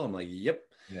Beeple?" I'm like, "Yep."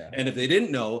 Yeah. And if they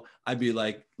didn't know, I'd be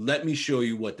like, "Let me show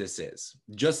you what this is,"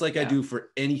 just like I do for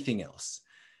anything else.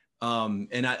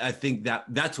 And I think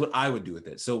that's what I would do with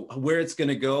it. So where it's going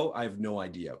to go, I have no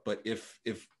idea. But if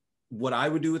what I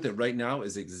would do with it right now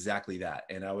is exactly that,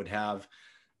 and I would have.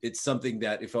 It's something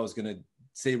that if I was going to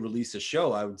say release a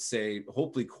show, I would say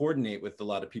hopefully coordinate with a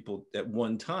lot of people at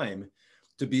one time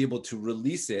to be able to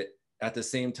release it at the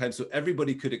same time, so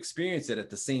everybody could experience it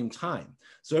at the same time.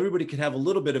 So everybody could have a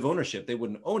little bit of ownership. They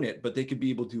wouldn't own it, but they could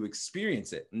be able to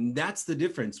experience it. And that's the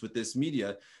difference with this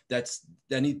media. That's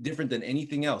any different than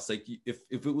anything else. Like if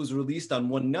it was released on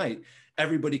one night,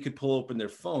 everybody could pull open their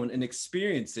phone and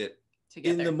experience it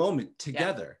together. In the moment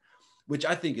together, which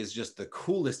I think is just the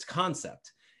coolest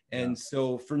concept. And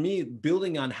so for me,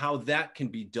 building on how that can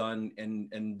be done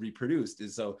and reproduced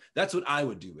so that's what I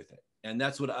would do with it. And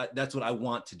that's what I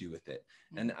want to do with it.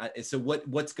 And so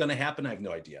what's going to happen? I have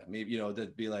no idea. Maybe,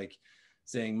 that'd be like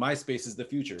saying MySpace is the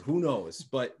future. Who knows?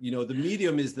 But, the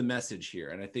medium is the message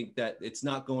here. And I think that it's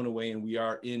not going away. And we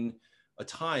are in a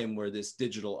time where this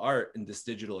digital art and this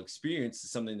digital experience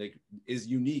is something that is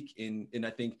unique and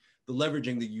I think the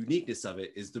leveraging the uniqueness of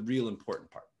it is the real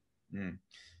important part. Mm.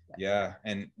 Yeah.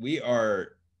 And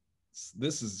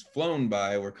this is flown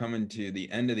by. We're coming to the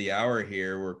end of the hour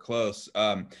here. We're close.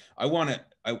 And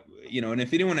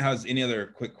if anyone has any other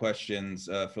quick questions,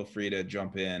 feel free to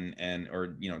jump in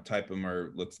or type them,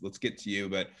 or let's get to you.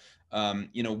 But,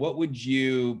 what would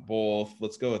you both,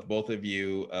 let's go with both of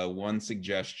you, one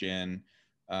suggestion,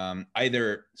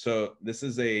 either, so this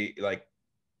is a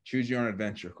choose your own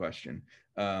adventure question.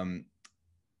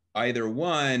 Either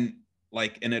one,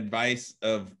 like an advice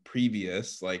of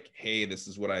previous, like, hey, this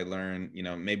is what I learned,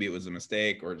 maybe it was a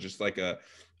mistake, or just like a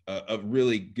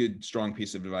really good, strong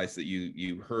piece of advice that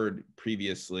you heard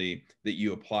previously that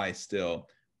you apply still.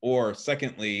 Or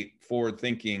secondly, forward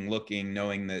thinking, looking,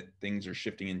 knowing that things are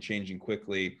shifting and changing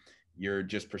quickly, your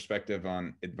just perspective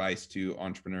on advice to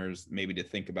entrepreneurs, maybe to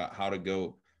think about how to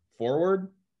go forward,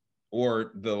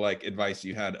 or the advice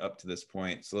you had up to this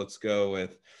point. So let's go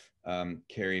with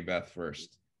Carrie Beth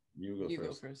first. You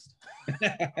go first.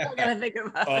 I gotta think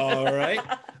about it. All right.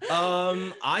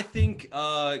 I think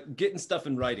getting stuff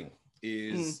in writing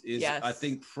is yes. I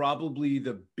think probably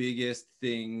the biggest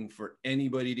thing for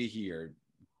anybody to hear.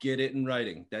 Get it in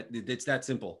writing. It's that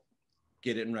simple.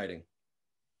 Get it in writing.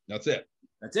 That's it.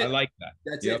 That's it. I like that.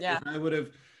 That's it. Yeah. If I would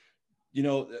have,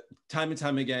 time and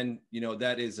time again,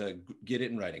 that is a get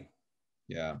it in writing.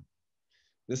 Yeah.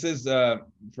 This is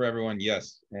for everyone.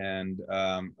 Yes. And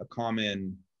a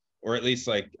common, or at least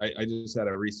I just had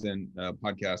a recent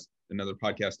another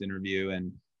podcast interview,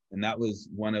 and that was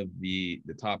one of the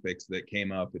topics that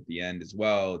came up at the end as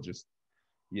well. Just,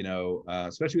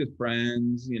 especially with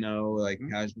friends,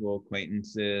 casual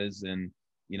acquaintances, and,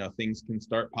 things can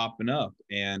start popping up,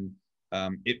 and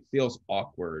it feels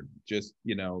awkward. Just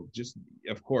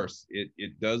of course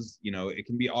it does, it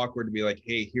can be awkward to be like,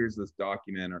 hey, here's this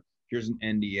document, or here's an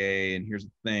NDA, and here's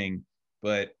a thing.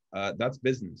 But that's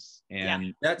business,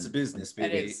 and that's business,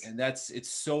 baby. And it's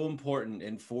so important.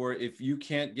 And if you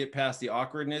can't get past the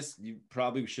awkwardness, you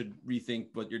probably should rethink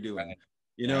what you're doing. Right.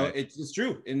 It's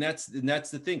true. And that's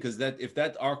the thing, because if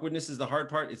that awkwardness is the hard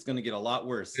part, it's going to get a lot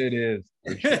worse. It is,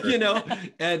 for sure.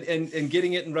 and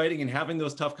getting it in writing and having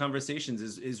those tough conversations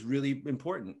is really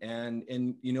important.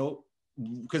 And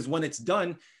because when it's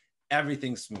done,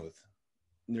 everything's smooth.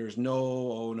 There's no,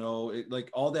 oh no,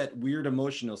 all that weird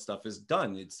emotional stuff is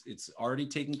done. It's already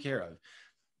taken care of.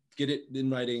 Get it in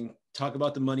writing, talk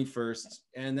about the money first,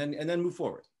 and then move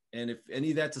forward. And if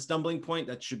any of that's a stumbling point,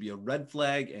 that should be a red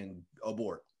flag and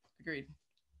abort. Agreed.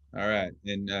 All right.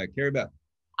 And Carrie Beth.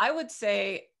 I would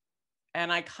say,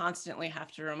 and I constantly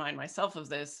have to remind myself of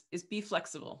this, is be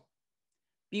flexible.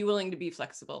 be willing to be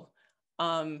flexible.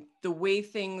 The way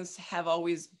things have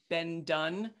always been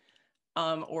done,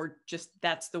 or just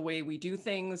that's the way we do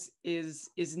things, is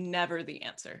never the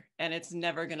answer, and it's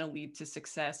never going to lead to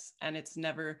success, and it's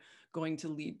never going to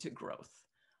lead to growth.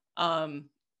 I'm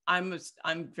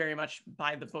very much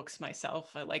by the books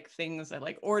myself. I like things. I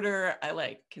like order. I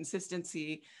like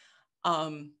consistency.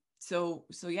 So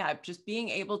yeah, just being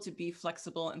able to be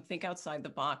flexible and think outside the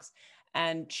box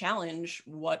and challenge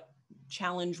what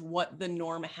the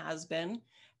norm has been,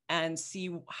 and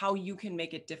see how you can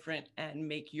make it different and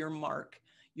make your mark,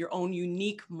 your own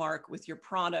unique mark, with your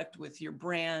product, with your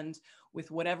brand,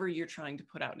 with whatever you're trying to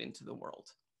put out into the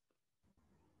world.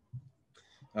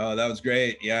 Oh, that was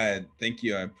great. Yeah, thank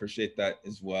you. I appreciate that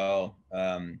as well.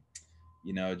 Like,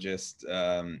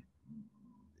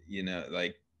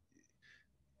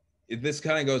 this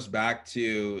kind of goes back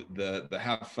to the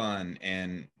have fun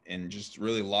and just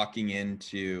really locking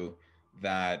into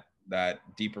that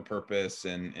deeper purpose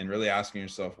and really asking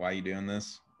yourself, why are you doing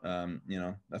this?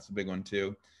 That's a big one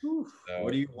too. So,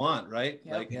 what do you want, right?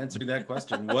 Yep. Like, answering that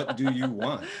question, what do you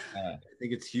want? I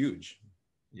think it's huge.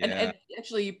 Yeah. And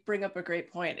actually, you bring up a great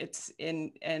point. It's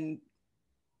in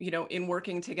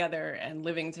working together and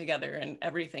living together and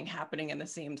everything happening in the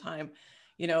same time.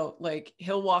 Like,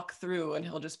 he'll walk through and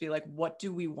he'll just be like, what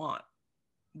do we want?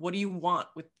 What do you want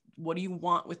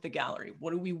with the gallery?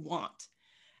 What do we want?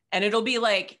 And it'll be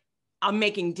like, I'm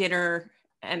making dinner,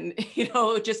 and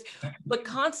but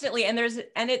constantly, and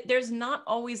there's not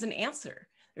always an answer.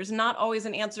 There's not always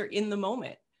an answer in the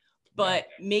moment, but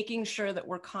making sure that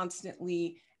we're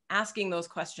constantly asking those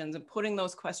questions and putting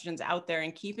those questions out there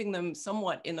and keeping them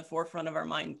somewhat in the forefront of our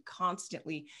mind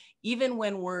constantly, even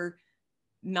when we're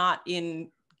not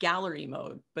in gallery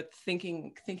mode, but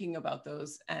thinking about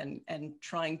those and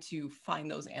trying to find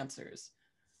those answers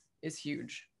is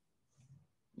huge.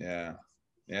 Yeah.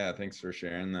 Thanks for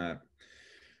sharing that.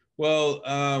 Well,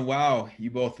 wow,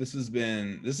 you both, this has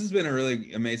been a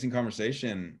really amazing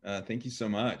conversation. Thank you so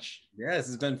much. Yeah, this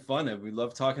has been fun. We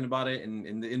love talking about it,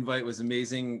 and the invite was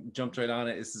amazing. Jumped right on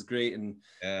it. This is great. And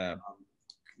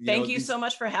thank you so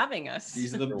much for having us.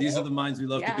 These are the minds we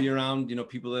love to be around.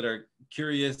 People that are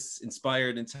curious,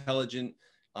 inspired, intelligent.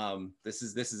 This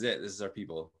is it. This is our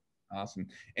people. Awesome.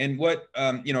 And what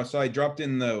so I dropped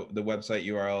in the website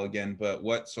URL again, but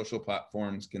what social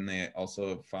platforms can they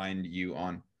also find you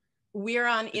on? We're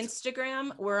on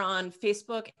Instagram, we're on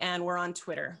Facebook, and we're on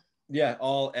Twitter. Yeah,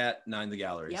 all at 9 the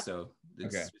Gallery. Yep. So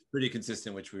it's pretty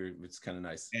consistent, it's kind of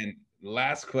nice. And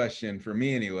last question for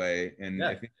me anyway, and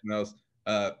I think else,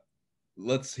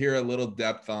 let's hear a little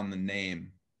depth on the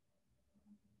name.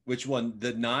 Which one?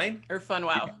 The 9? Or Fun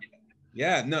Wow?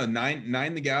 Yeah, no,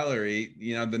 9 the Gallery,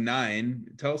 the 9.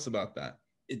 Tell us about that.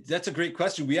 That's a great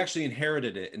question. We actually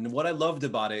inherited it. And what I loved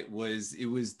about it was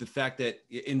the fact that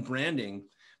in branding,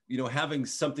 having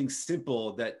something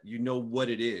simple that what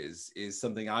it is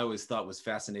something I always thought was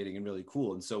fascinating and really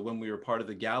cool. And so when we were part of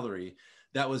the gallery,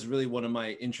 that was really one of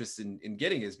my interests in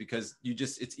getting, is because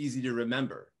it's easy to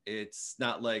remember. It's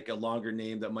not like a longer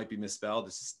name that might be misspelled.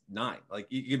 It's just 9. Like,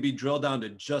 you can be drilled down to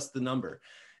just the number.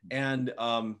 And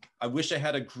I wish I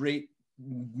had a great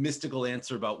mystical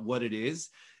answer about what it is.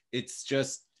 It's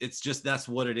just that's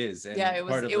what it is. And yeah,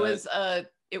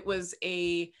 it was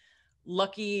a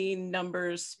lucky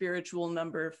number, spiritual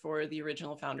number for the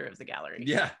original founder of the gallery.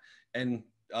 Yeah, and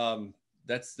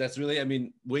that's really,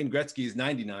 Wayne Gretzky is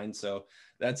 99, so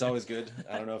that's always good.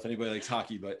 I don't know if anybody likes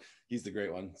hockey, but he's the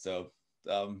great one. So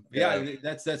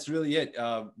that's really it.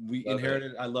 We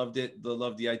inherited. I loved it.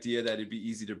 Loved the idea that it'd be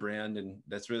easy to brand, and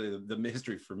that's really the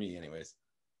history for me, anyways.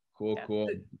 Cool.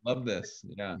 Love this.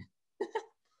 Yeah.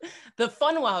 The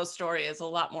Fun Wow story is a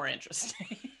lot more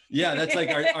interesting. Yeah, that's like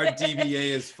our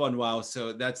DBA is Fun Wow,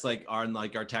 so that's like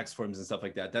our tax forms and stuff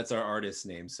like that. That's our artist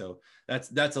name, so that's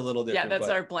a little different. Yeah,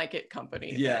 that's our blanket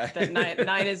company. Yeah, that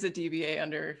 9 is a DBA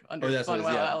under Fun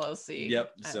Wow LLC.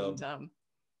 Yep. So and,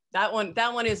 that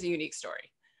one is a unique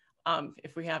story.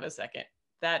 If we have a second,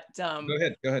 go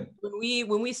ahead.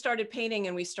 When we started painting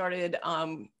and we started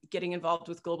getting involved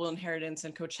with Global Inheritance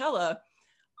and Coachella,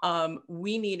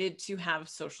 we needed to have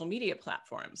social media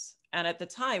platforms. And at the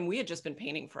time, we had just been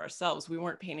painting for ourselves. We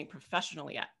weren't painting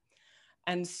professionally yet.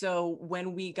 And so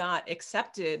when we got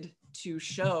accepted to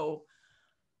show,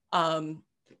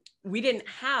 we didn't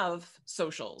have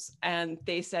socials. And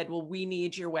they said, well, we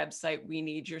need your website, we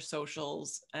need your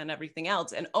socials and everything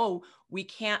else. And we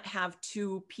can't have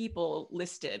 2 people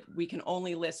listed. We can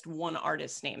only list one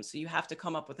artist name. So you have to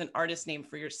come up with an artist name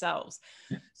for yourselves.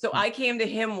 So I came to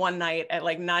him one night at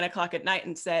like 9 o'clock at night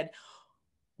and said,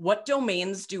 what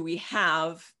domains do we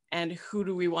have? and who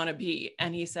do we want to be?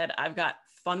 And he said, I've got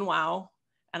Fun Wow.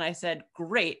 And I said,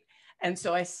 great. And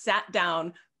so I sat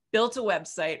down, built a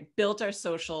website, built our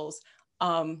socials.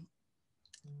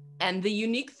 And the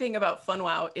unique thing about Fun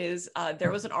Wow is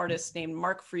there was an artist named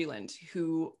Mark Freeland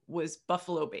who was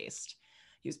Buffalo based.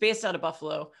 He was based out of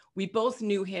Buffalo. We both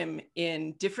knew him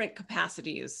in different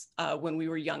capacities when we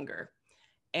were younger.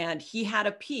 And he had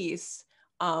a piece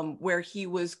where he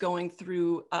was going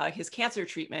through his cancer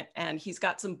treatment, and he's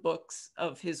got some books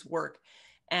of his work.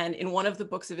 And in one of the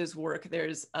books of his work,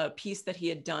 there's a piece that he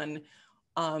had done,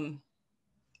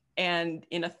 and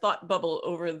in a thought bubble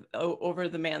over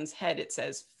the man's head, it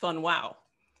says Fun Wow.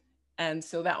 And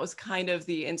so that was kind of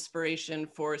the inspiration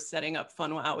for setting up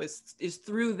Fun Wow is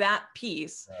through that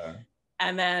piece.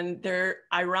 And then there,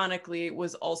 ironically,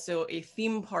 was also a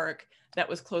theme park that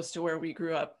was close to where we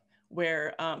grew up,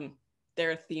 where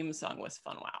their theme song was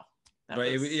Fun Wow.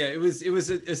 Right. It was,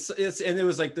 and it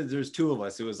was like there's two of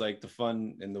us. It was like the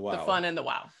fun and the wow. The fun and the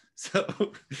wow. So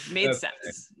made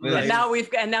sense. Right.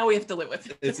 And now we have to live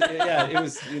with it. So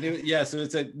it's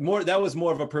that was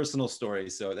more of a personal story.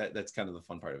 So that's kind of the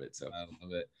fun part of it. So I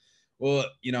love it. Well,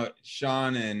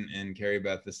 Sean and Carrie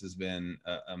Beth, this has been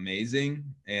amazing.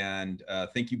 And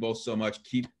thank you both so much.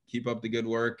 Keep up the good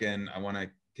work. And I want to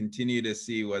continue to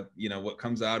see what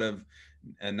comes out of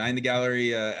Nine the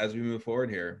Gallery as we move forward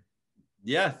here.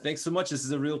 Yeah, thanks so much. This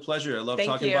is a real pleasure. I love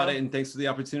talking about it, and thanks for the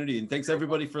opportunity. And thanks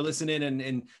everybody for listening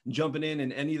and jumping in.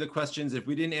 And any of the questions, if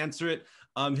we didn't answer it,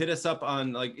 hit us up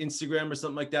on like Instagram or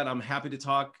something like that. I'm happy to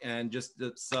talk, and just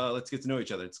let's get to know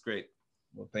each other. It's great.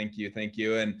 Well, thank you.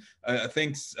 And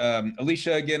thanks,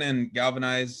 Alicia, again, and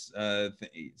Galvanize.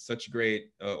 Such a great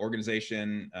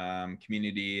organization,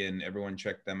 community, and everyone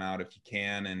check them out if you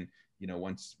can. And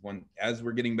as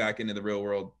we're getting back into the real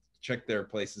world, check their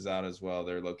places out as well.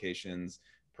 Their locations,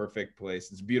 perfect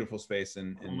place. It's a beautiful space.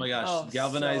 And oh my gosh,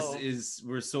 Galvanize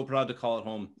we're so proud to call it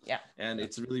home. Yeah. And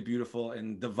it's really beautiful.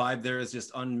 And the vibe there is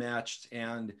just unmatched.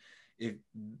 And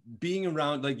being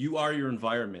around, like, you are your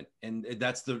environment. And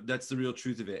that's the real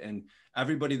truth of it. And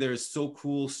everybody there is so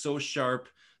cool, so sharp,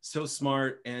 so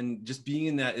smart. And just being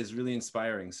in that is really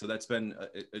inspiring. So that's been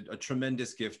a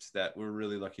tremendous gift that we're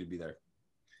really lucky to be there.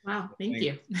 Wow, thank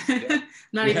you. Yeah.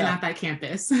 Not even at that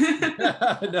campus.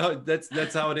 No,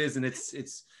 that's how it is, and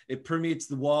it permeates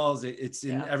the walls. It's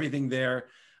in everything there.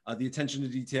 The attention to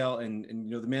detail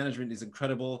and the management is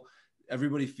incredible.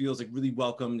 Everybody feels like really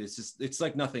welcomed. It's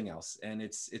like nothing else, and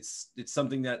it's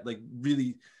something that like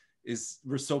really is.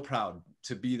 We're so proud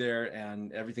to be there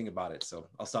and everything about it. So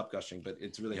I'll stop gushing, but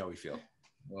it's really how we feel.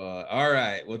 All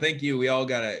right. Well, thank you.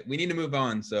 We need to move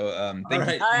on. So thank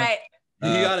you. All right. You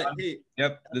got it. Hey,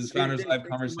 yep. This is Founders Live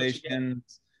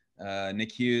Conversations.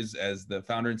 Nick Hughes, as the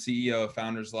founder and CEO of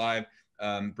Founders Live,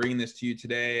 bringing this to you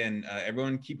today. And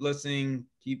everyone, keep listening,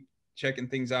 keep checking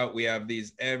things out. We have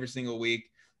these every single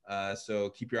week. So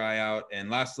keep your eye out.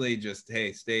 And lastly, just,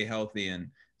 hey, stay healthy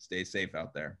and stay safe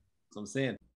out there. That's what I'm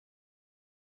saying.